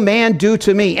 What will man do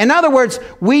to me? In other words,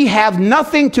 we have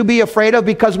nothing to be afraid of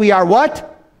because we are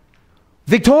what?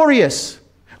 Victorious.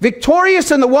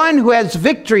 Victorious in the one who has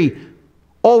victory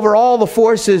over all the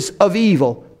forces of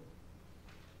evil.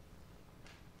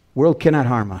 The world cannot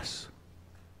harm us.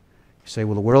 You say,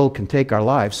 well, the world can take our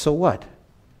lives. So what?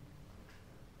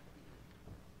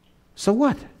 So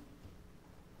what?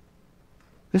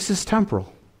 This is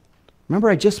temporal.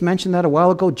 Remember I just mentioned that a while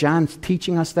ago? John's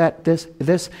teaching us that this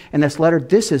in this letter.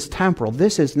 This is temporal.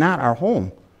 This is not our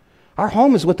home. Our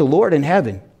home is with the Lord in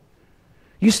heaven.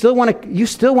 You want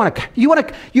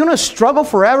to struggle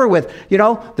forever with,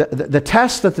 the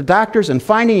tests that the doctors and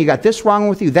finding you got this wrong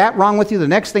with you, that wrong with you. The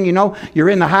next thing you know, you're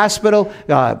in the hospital.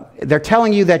 They're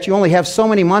telling you that you only have so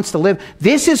many months to live.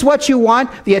 This is what you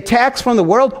want, the attacks from the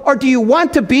world? Or do you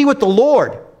want to be with the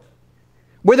Lord,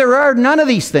 where there are none of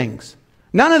these things?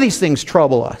 None of these things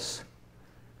trouble us.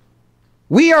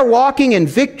 We are walking in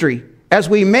victory as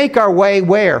we make our way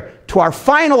where? To our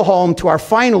final home, to our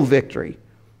final victory.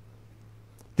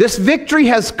 This victory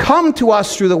has come to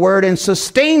us through the Word and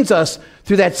sustains us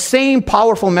through that same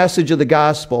powerful message of the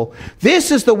gospel.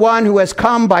 This is the one who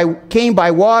came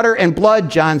by water and blood,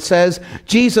 John says,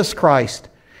 Jesus Christ.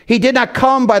 He did not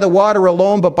come by the water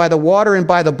alone, but by the water and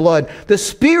by the blood. The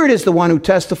Spirit is the one who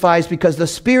testifies, because the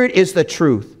Spirit is the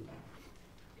truth.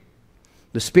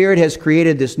 The Spirit has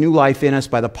created this new life in us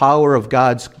by the power of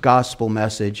God's gospel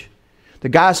message. The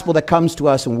gospel that comes to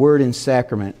us in word and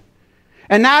sacrament.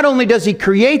 And not only does He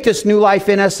create this new life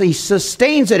in us, He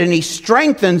sustains it and He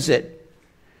strengthens it.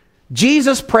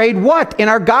 Jesus prayed what in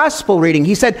our gospel reading?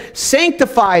 He said,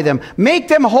 sanctify them, make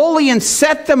them holy, and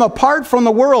set them apart from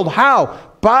the world. How?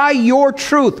 By your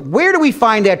truth. Where do we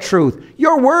find that truth?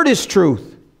 Your word is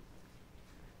truth.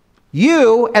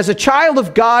 You, as a child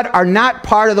of God, are not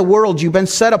part of the world. You've been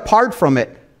set apart from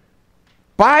it.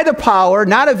 By the power,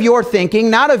 not of your thinking,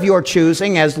 not of your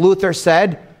choosing, as Luther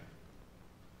said,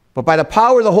 but by the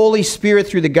power of the Holy Spirit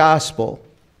through the gospel.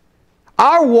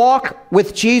 Our walk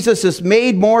with Jesus is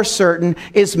made more certain,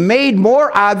 is made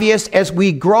more obvious as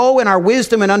we grow in our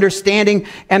wisdom and understanding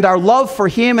and our love for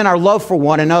Him and our love for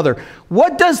one another.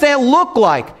 What does that look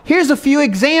like? Here's a few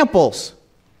examples.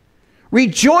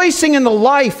 Rejoicing in the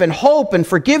life and hope and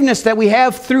forgiveness that we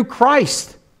have through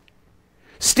Christ.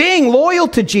 Staying loyal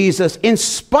to Jesus in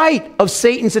spite of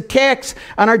Satan's attacks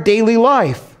on our daily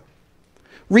life.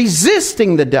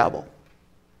 Resisting the devil,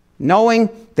 knowing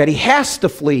that he has to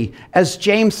flee, as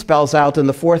James spells out in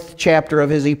the 4th chapter of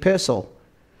his epistle.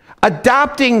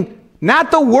 Adopting not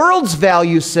the world's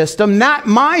value system, not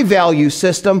my value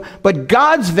system, but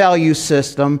God's value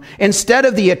system instead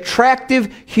of the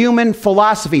attractive human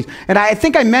philosophies. And I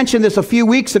think I mentioned this a few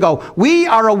weeks ago. We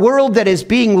are a world that is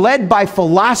being led by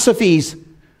philosophies,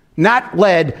 not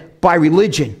led by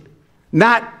religion,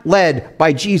 not led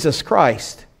by Jesus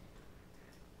Christ.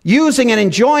 Using and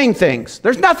enjoying things.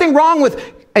 There's nothing wrong with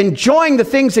enjoying the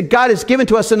things that God has given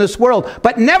to us in this world,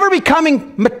 but never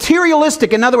becoming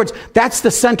materialistic. In other words, that's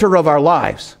the center of our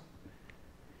lives.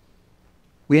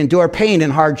 We endure pain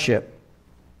and hardship.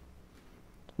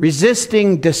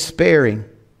 Resisting despairing.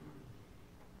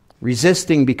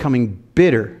 Resisting becoming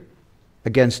bitter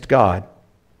against God.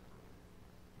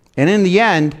 And in the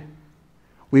end,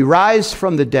 we rise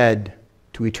from the dead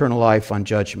to eternal life on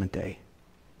Judgment Day.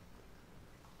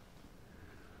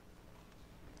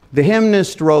 The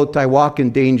hymnist wrote, I walk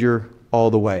in danger all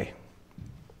the way.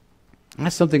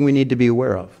 That's something we need to be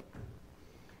aware of.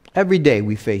 Every day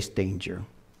we face danger.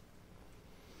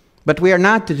 But we are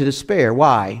not to despair.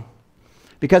 Why?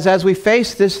 Because as we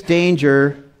face this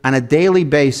danger on a daily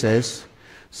basis,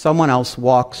 someone else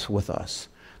walks with us.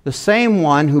 The same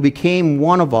one who became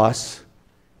one of us,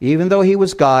 even though He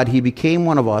was God, He became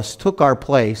one of us, took our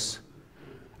place,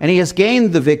 and He has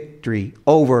gained the victory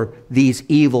over these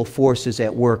evil forces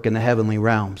at work in the heavenly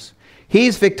realms.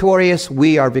 He's victorious,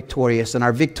 we are victorious, and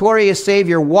our victorious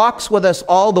Savior walks with us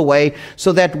all the way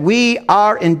so that we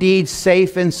are indeed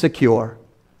safe and secure.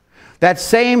 That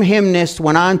same hymnist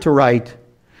went on to write,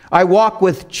 I walk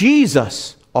with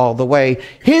Jesus all the way.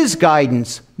 His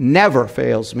guidance never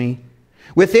fails me.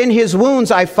 Within His wounds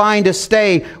I find a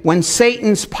stay when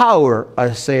Satan's power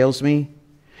assails me.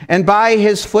 And by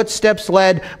His footsteps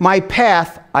led, my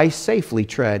path I safely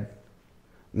tread.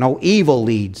 No evil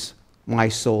leads my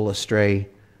soul astray.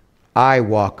 I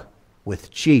walk with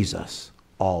Jesus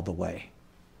all the way.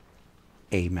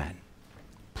 Amen.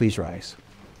 Please rise.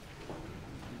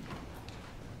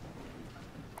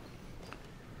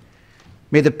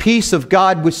 May the peace of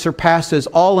God, which surpasses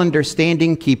all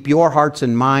understanding, keep your hearts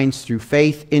and minds through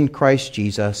faith in Christ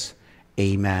Jesus.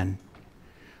 Amen.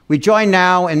 We join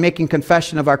now in making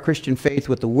confession of our Christian faith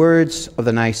with the words of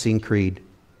the Nicene Creed.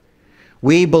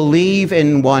 We believe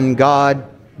in one God,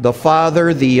 the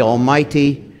Father, the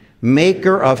Almighty,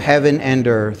 maker of heaven and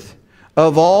earth,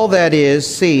 of all that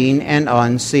is seen and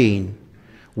unseen.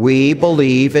 We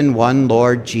believe in one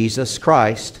Lord Jesus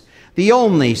Christ, the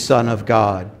only Son of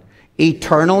God,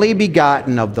 eternally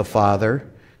begotten of the Father,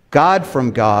 God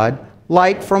from God,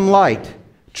 light from light,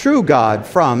 true God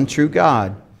from true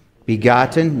God,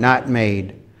 begotten, not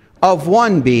made, of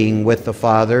one being with the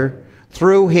Father.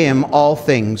 Through Him all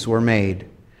things were made.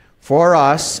 For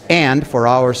us and for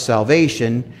our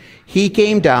salvation, He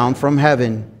came down from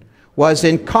heaven, was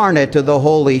incarnate of the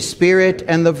Holy Spirit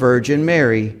and the Virgin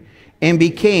Mary, and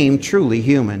became truly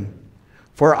human.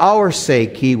 For our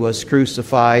sake He was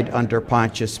crucified under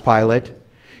Pontius Pilate.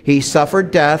 He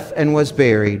suffered death and was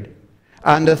buried.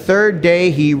 On the third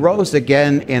day He rose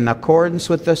again in accordance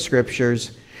with the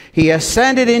Scriptures. He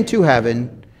ascended into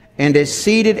heaven and is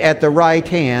seated at the right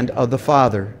hand of the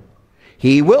Father.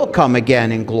 He will come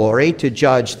again in glory to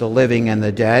judge the living and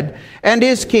the dead, and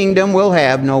his kingdom will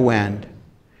have no end.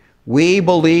 We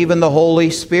believe in the Holy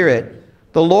Spirit,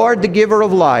 the Lord, the giver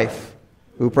of life,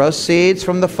 who proceeds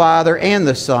from the Father and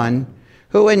the Son,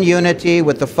 who in unity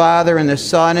with the Father and the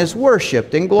Son is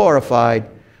worshiped and glorified,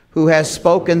 who has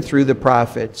spoken through the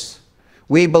prophets.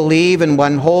 We believe in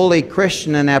one holy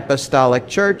Christian and apostolic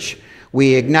church.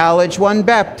 We acknowledge one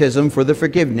baptism for the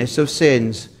forgiveness of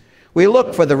sins. We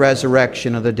look for the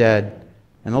resurrection of the dead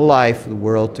and the life of the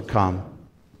world to come.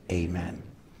 Amen.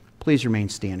 Please remain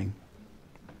standing.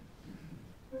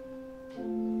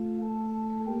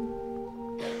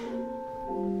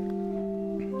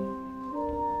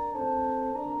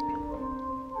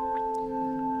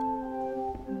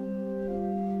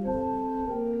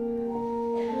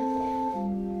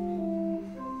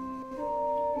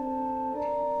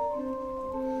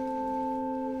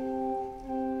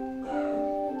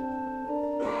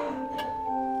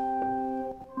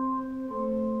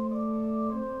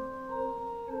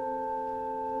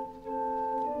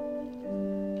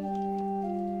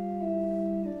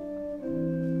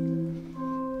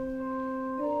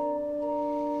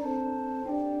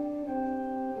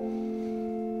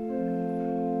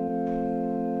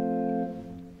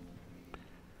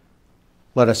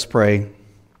 Let us pray.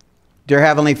 Dear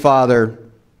Heavenly Father,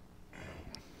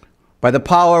 by the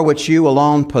power which you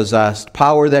alone possessed,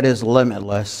 power that is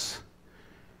limitless,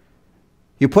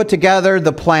 you put together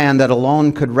the plan that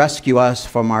alone could rescue us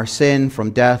from our sin,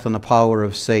 from death, and the power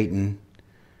of Satan.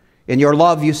 In your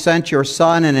love, you sent your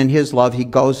Son, and in his love, he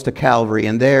goes to Calvary,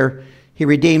 and there he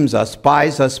redeems us,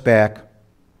 buys us back,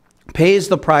 pays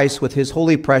the price with his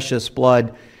holy precious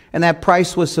blood. And that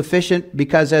price was sufficient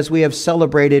because, as we have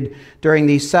celebrated during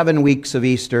these 7 weeks of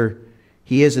Easter,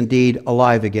 he is indeed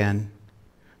alive again.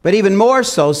 But even more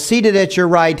so, seated at your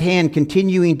right hand,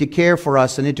 continuing to care for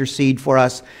us and intercede for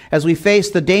us as we face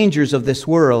the dangers of this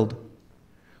world.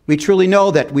 We truly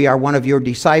know that we are one of your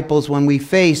disciples when we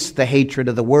face the hatred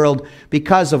of the world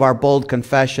because of our bold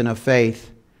confession of faith.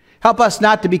 Help us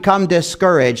not to become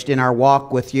discouraged in our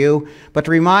walk with you, but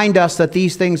to remind us that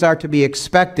these things are to be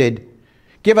expected.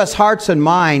 Give us hearts and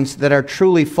minds that are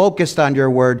truly focused on your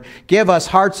word. Give us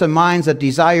hearts and minds that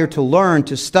desire to learn,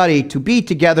 to study, to be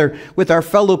together with our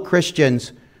fellow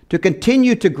Christians, to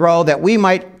continue to grow, that we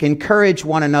might encourage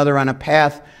one another on a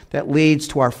path that leads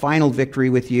to our final victory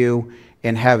with you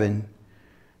in heaven.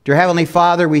 Dear Heavenly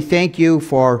Father, we thank you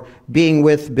for being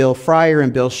with Bill Fryer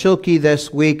and Bill Schilke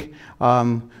this week.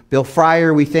 Bill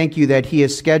Fryer, we thank you that he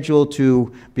is scheduled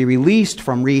to be released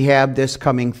from rehab this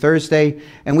coming Thursday,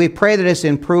 and we pray that his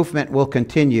improvement will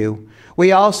continue.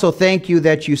 We also thank you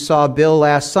that you saw Bill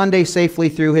last Sunday safely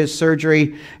through his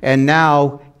surgery and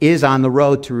now is on the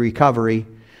road to recovery.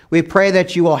 We pray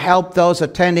that you will help those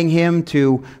attending him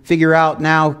to figure out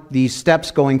now these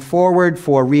steps going forward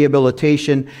for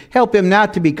rehabilitation. Help him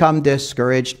not to become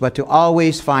discouraged, but to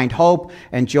always find hope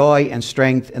and joy and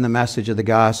strength in the message of the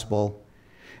gospel.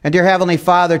 And dear Heavenly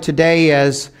Father, today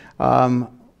as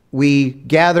we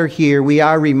gather here, we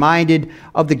are reminded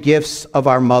of the gifts of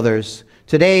our mothers.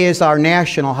 Today is our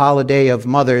national holiday of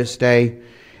Mother's Day.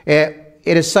 It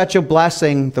is such a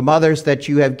blessing, the mothers that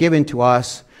you have given to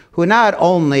us, who not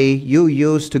only you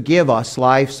use to give us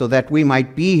life so that we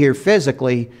might be here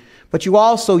physically, but you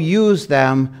also use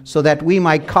them so that we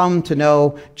might come to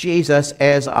know Jesus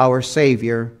as our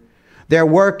Savior. Their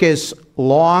work is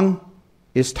long,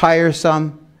 is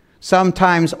tiresome,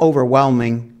 sometimes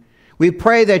overwhelming. We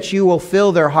pray that you will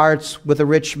fill their hearts with a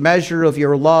rich measure of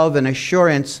your love and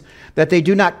assurance that they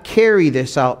do not carry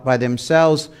this out by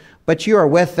themselves, but you are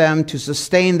with them to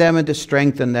sustain them and to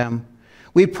strengthen them.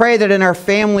 We pray that in our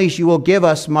families you will give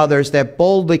us mothers that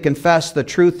boldly confess the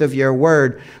truth of your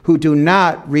word, who do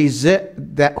resist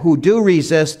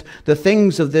the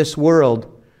things of this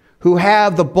world, who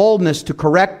have the boldness to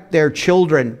correct their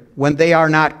children when they are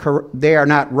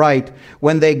not right,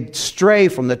 when they stray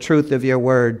from the truth of your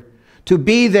word, to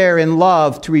be there in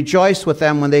love, to rejoice with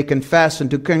them when they confess, and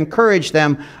to encourage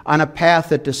them on a path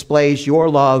that displays your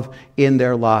love in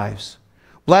their lives.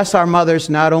 Bless our mothers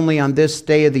not only on this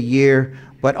day of the year,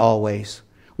 but always.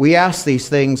 We ask these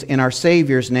things in our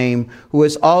Savior's name, who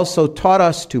has also taught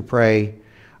us to pray,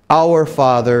 Our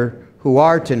Father, who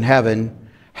art in heaven,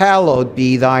 hallowed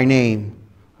be thy name.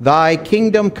 Thy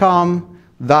kingdom come,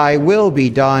 thy will be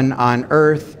done on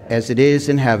earth as it is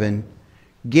in heaven.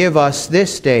 Give us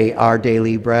this day our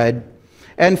daily bread,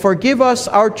 and forgive us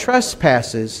our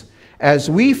trespasses,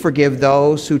 as we forgive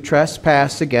those who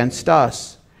trespass against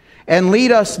us. And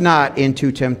lead us not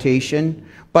into temptation,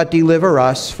 but deliver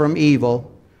us from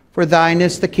evil. For thine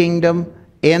is the kingdom,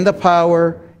 and the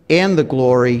power, and the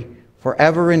glory,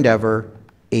 forever and ever.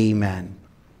 Amen.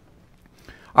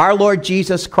 Our Lord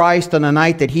Jesus Christ, on the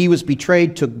night that he was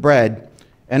betrayed, took bread,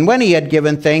 and when he had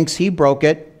given thanks, he broke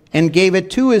it and gave it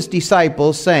to his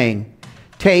disciples, saying,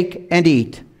 "Take and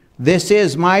eat. This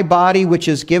is my body, which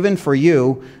is given for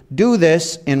you. Do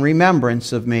this in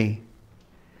remembrance of me."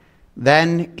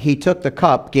 Then he took the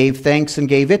cup, gave thanks, and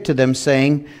gave it to them,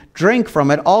 saying, "Drink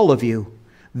from it, all of you.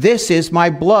 This is my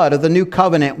blood of the new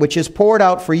covenant, which is poured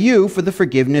out for you for the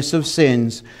forgiveness of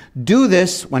sins. Do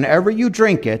this whenever you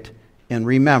drink it in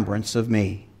remembrance of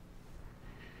me."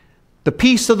 The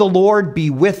peace of the Lord be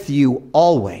with you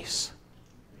always.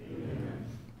 Amen.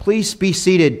 Please be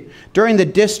seated. During the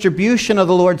distribution of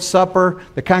the Lord's Supper,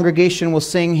 the congregation will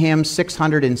sing hymn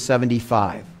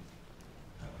 675.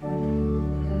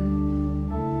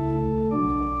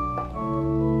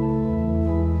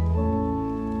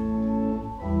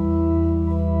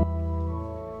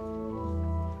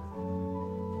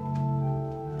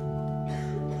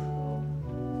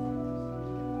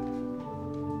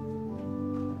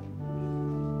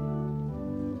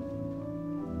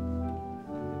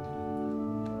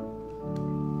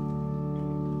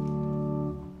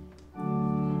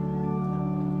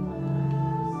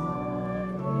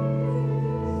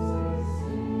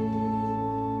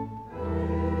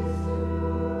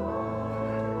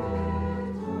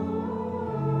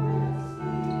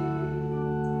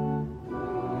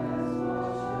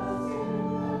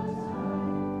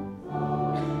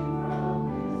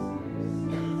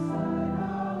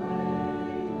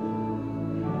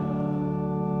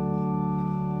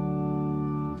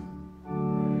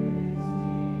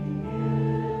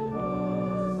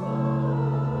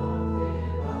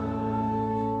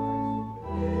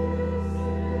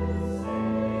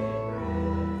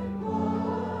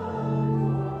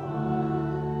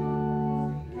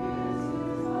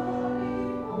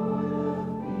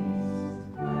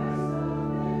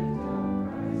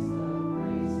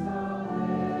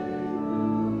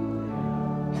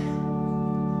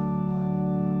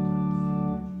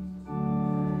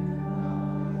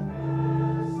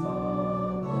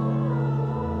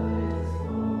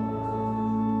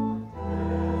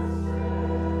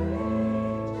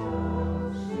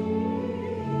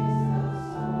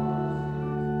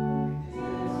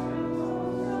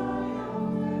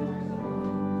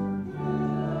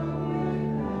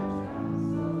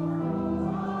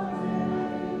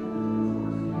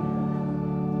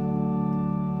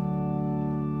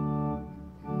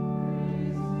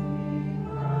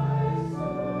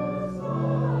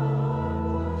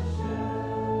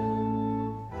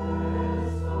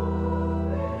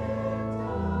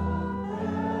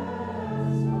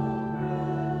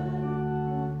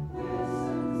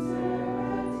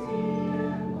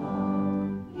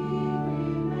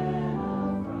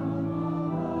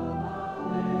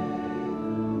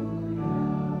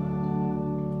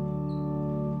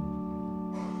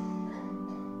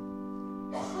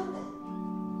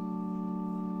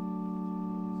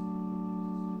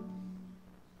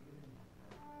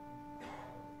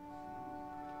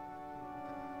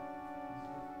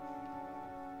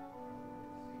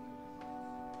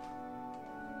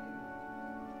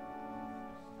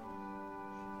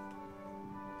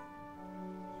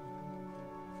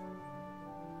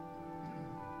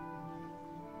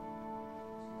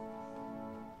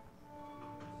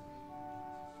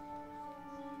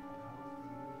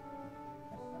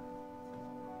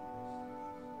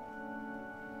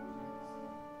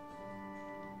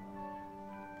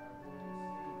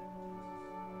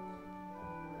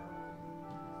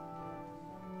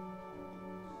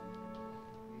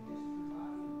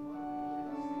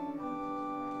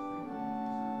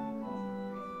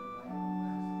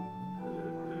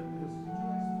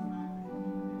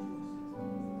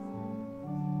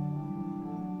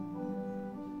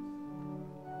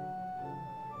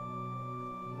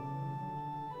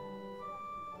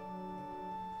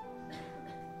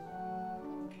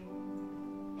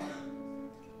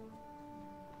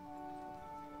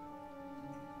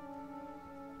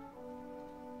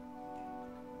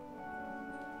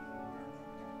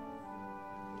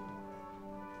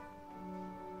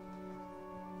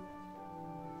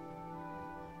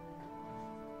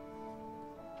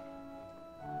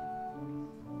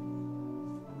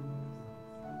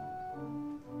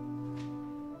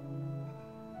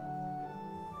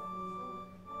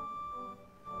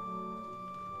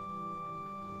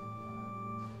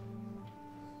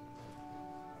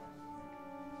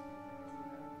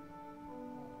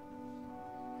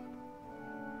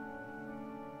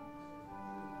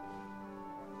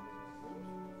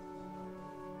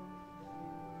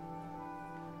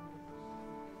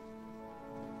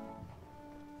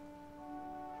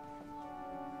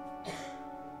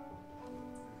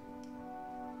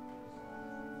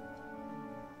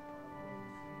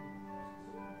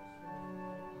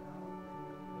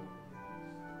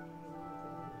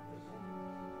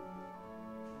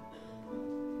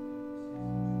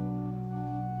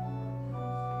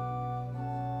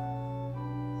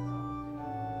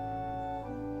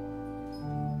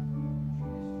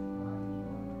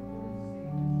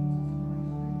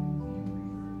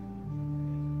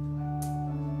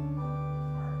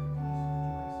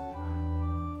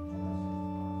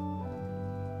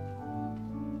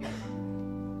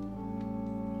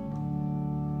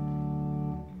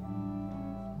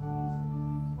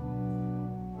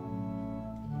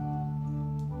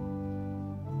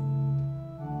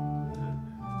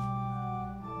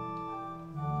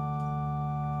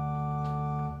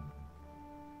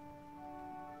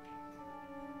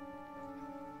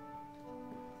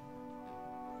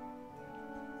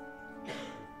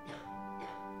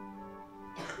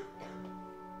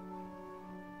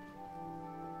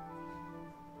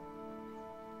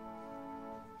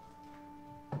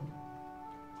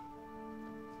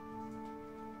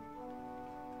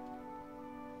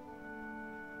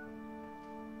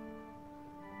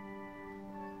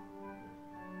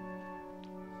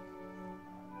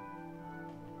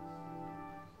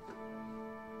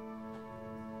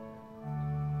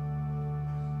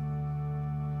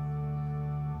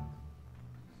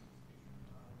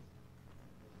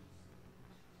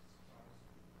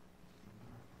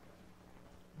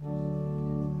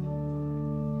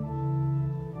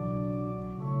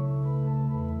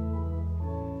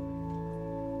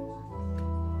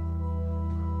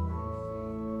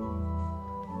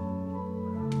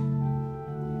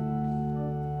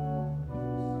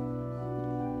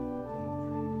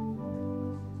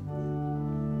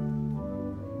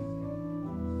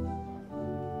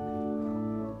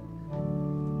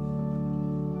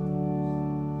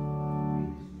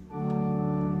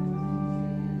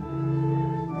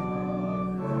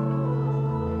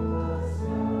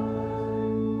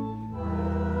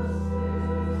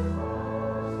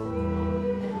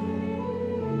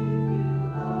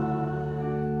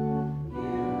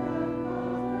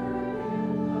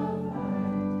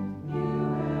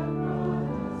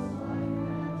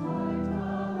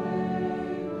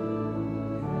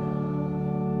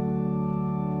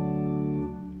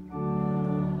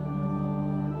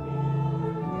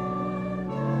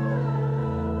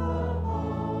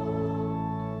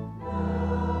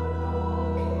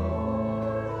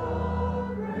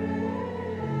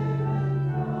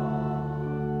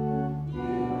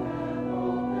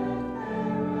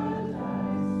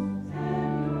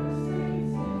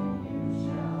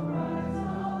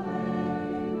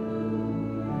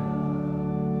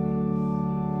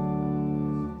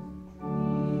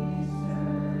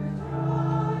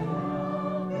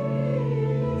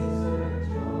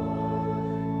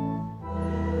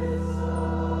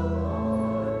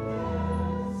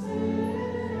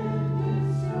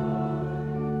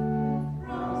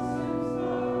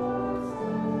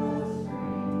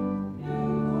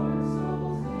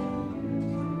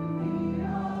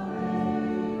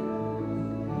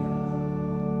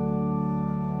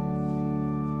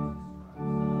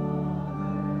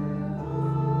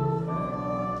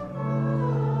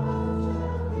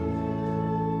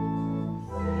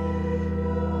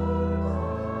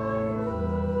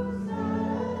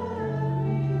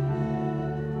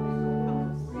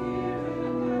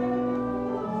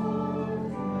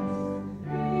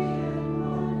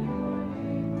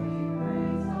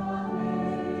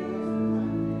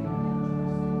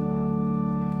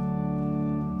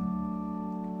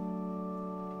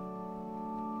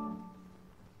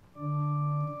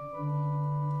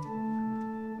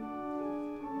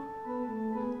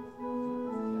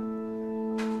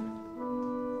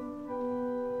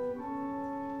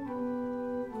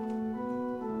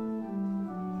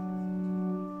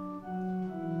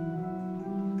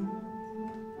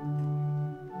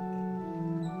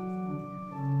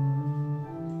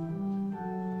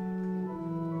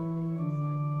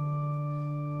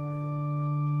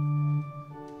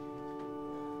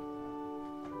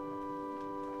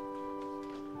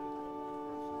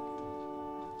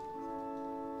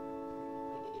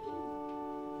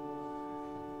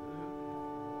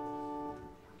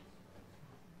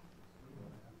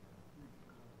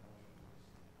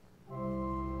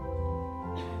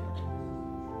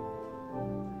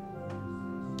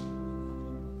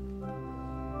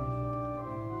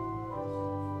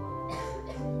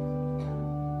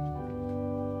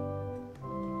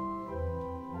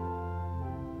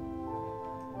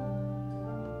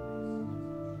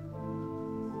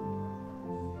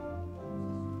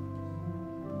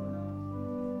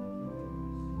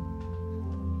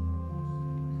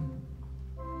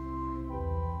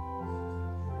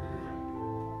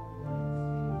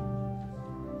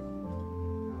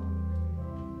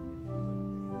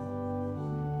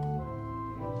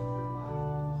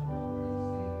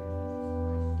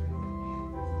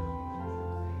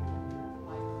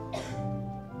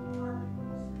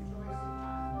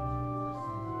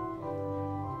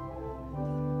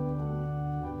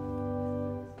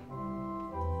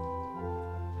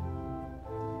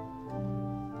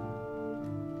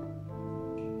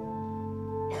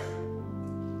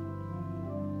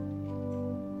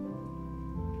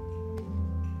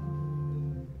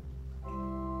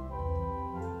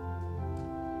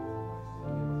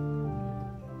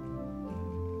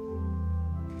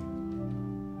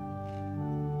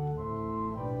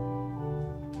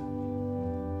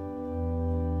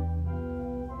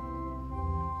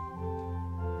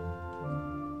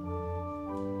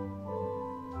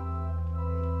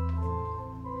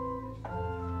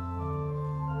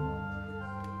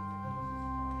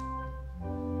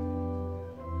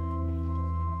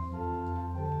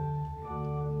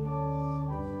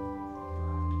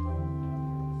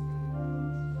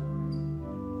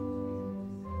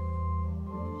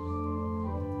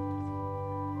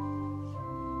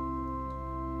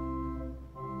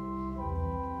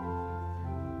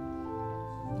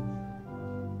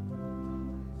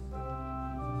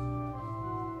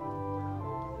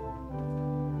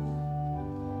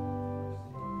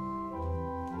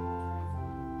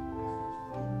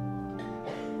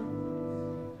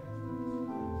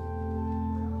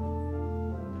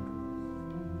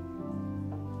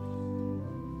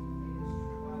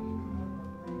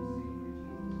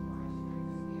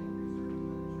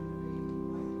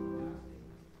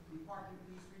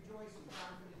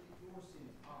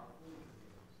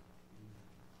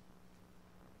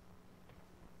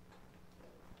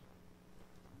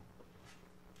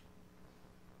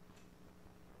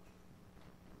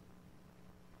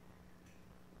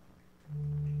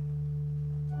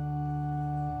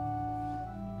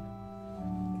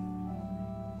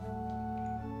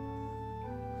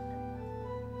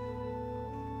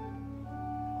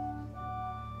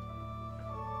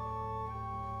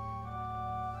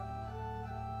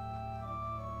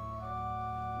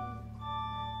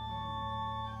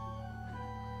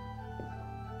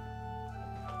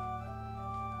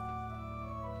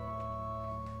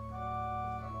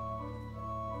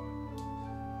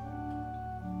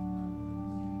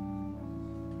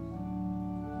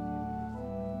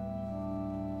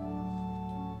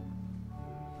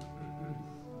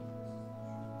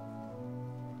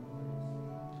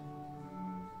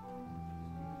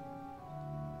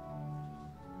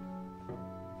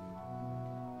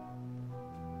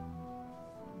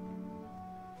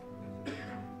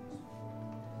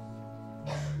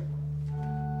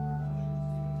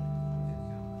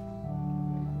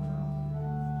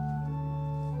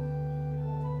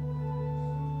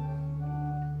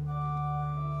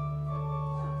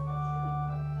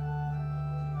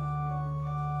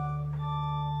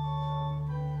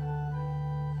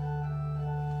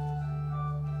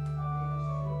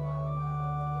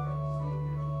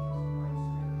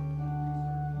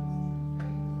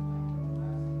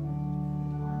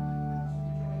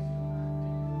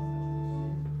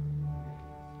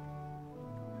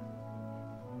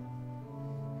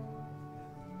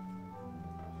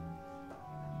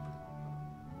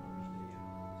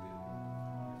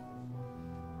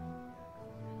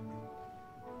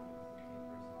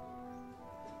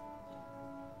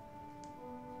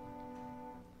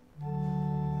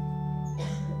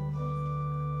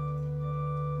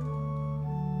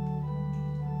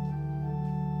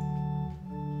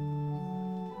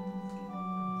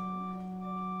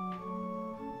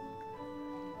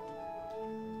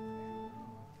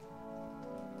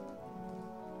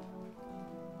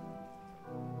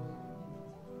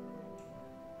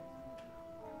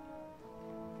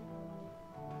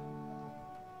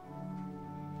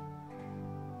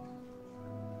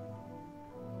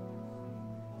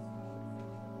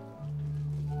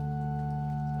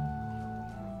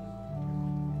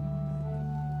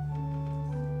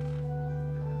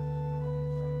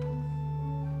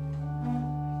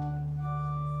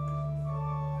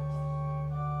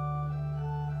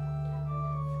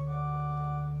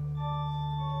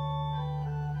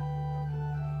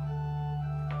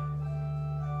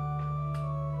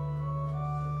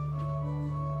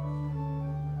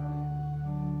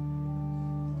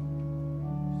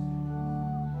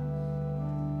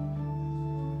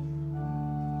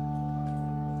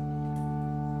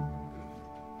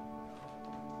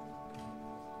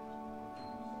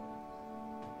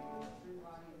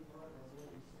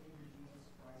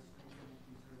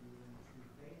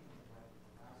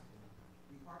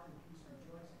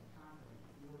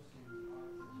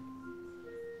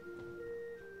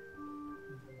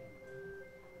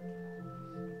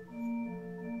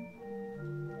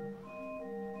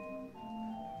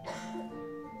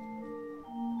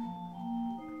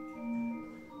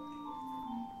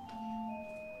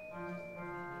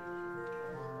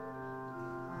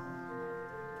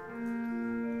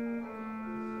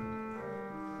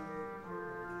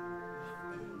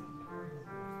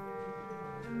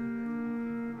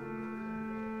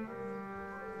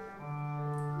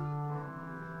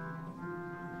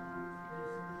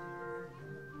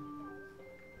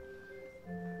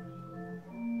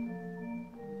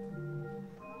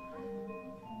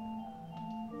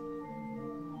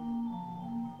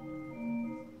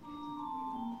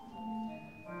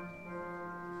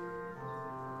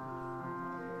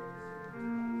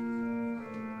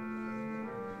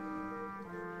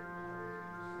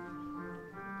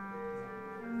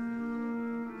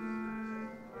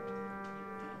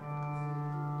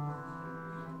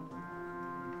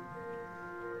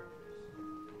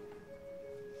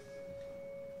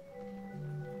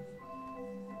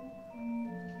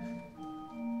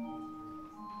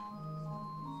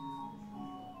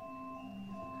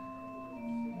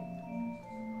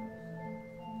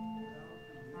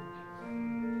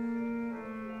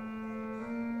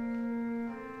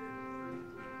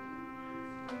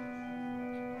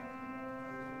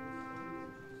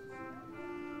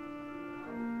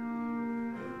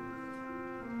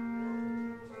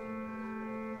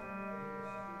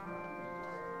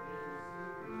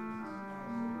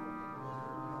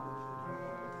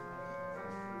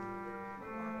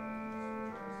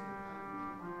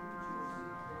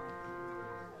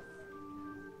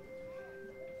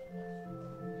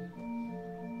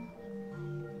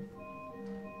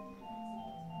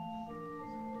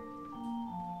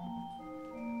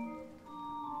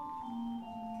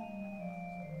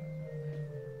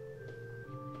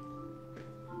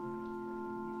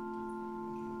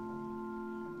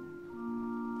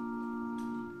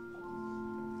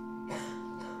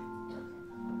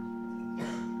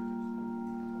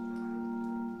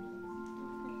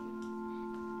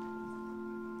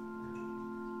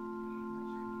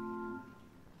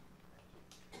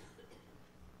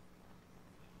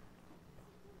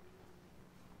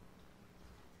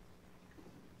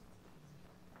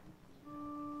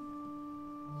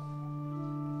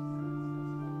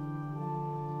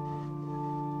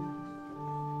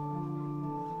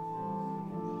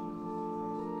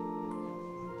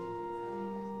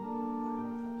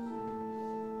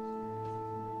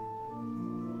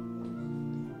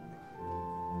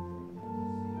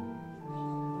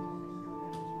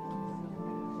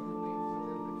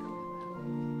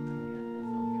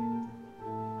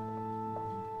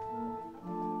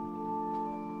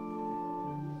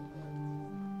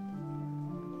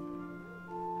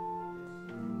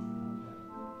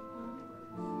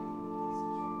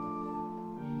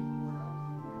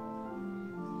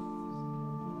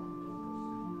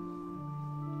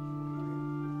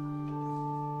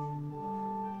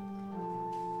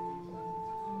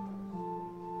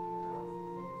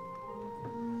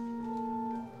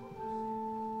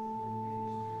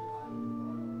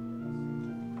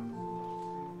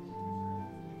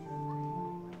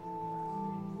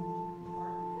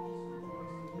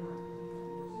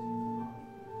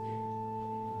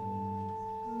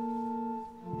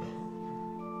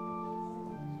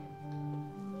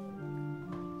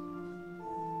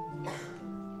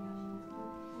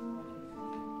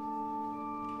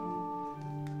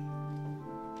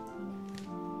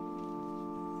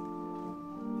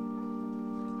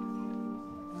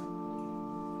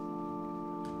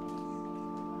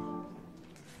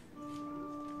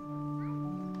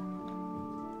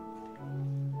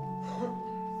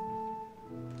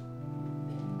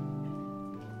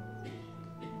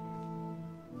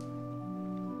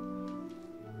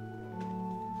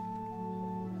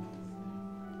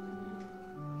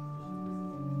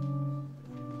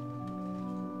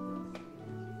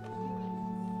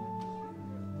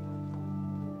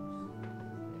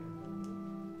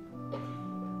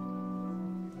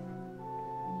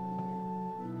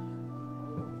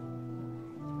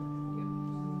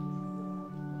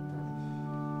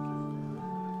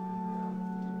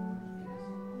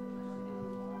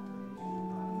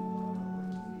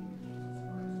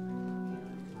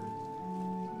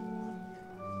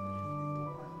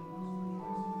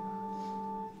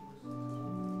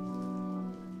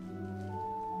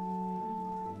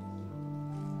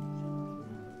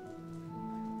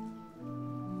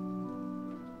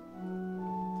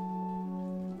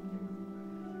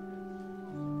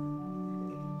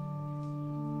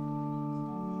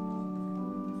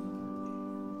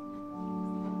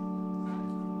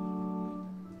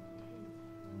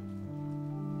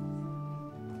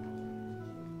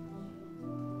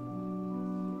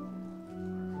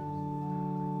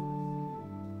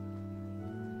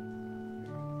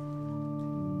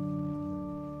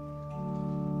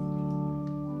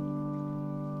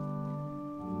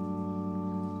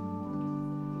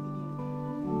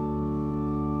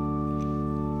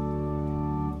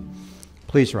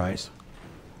 Please rise.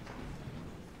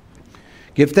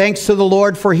 Give thanks to the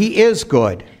Lord, for he is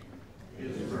good.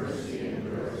 His mercy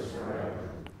endures forever.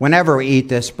 Whenever we eat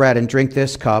this bread and drink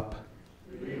this cup,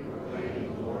 We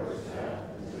proclaim the Lord's death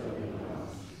until he comes.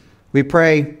 we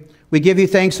pray, we give you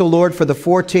thanks, O Lord, for the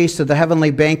foretaste of the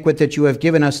heavenly banquet that you have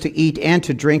given us to eat and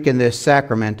to drink in this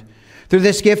sacrament. Through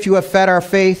this gift you have fed our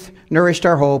faith, nourished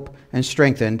our hope, and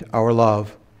strengthened our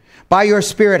love. By your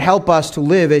Spirit, help us to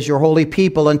live as your holy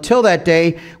people until that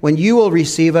day when you will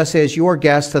receive us as your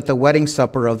guests at the wedding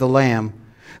supper of the Lamb,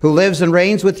 who lives and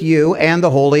reigns with you and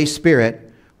the Holy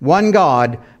Spirit, one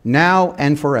God, now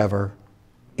and forever.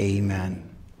 Amen.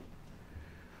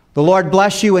 The Lord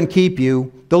bless you and keep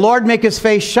you. The Lord make his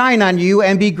face shine on you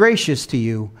and be gracious to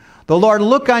you. The Lord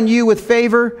look on you with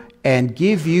favor and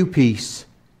give you peace.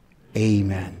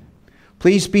 Amen.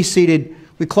 Please be seated.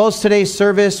 We close today's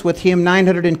service with hymn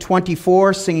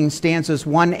 924, singing stanzas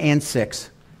 1 and 6.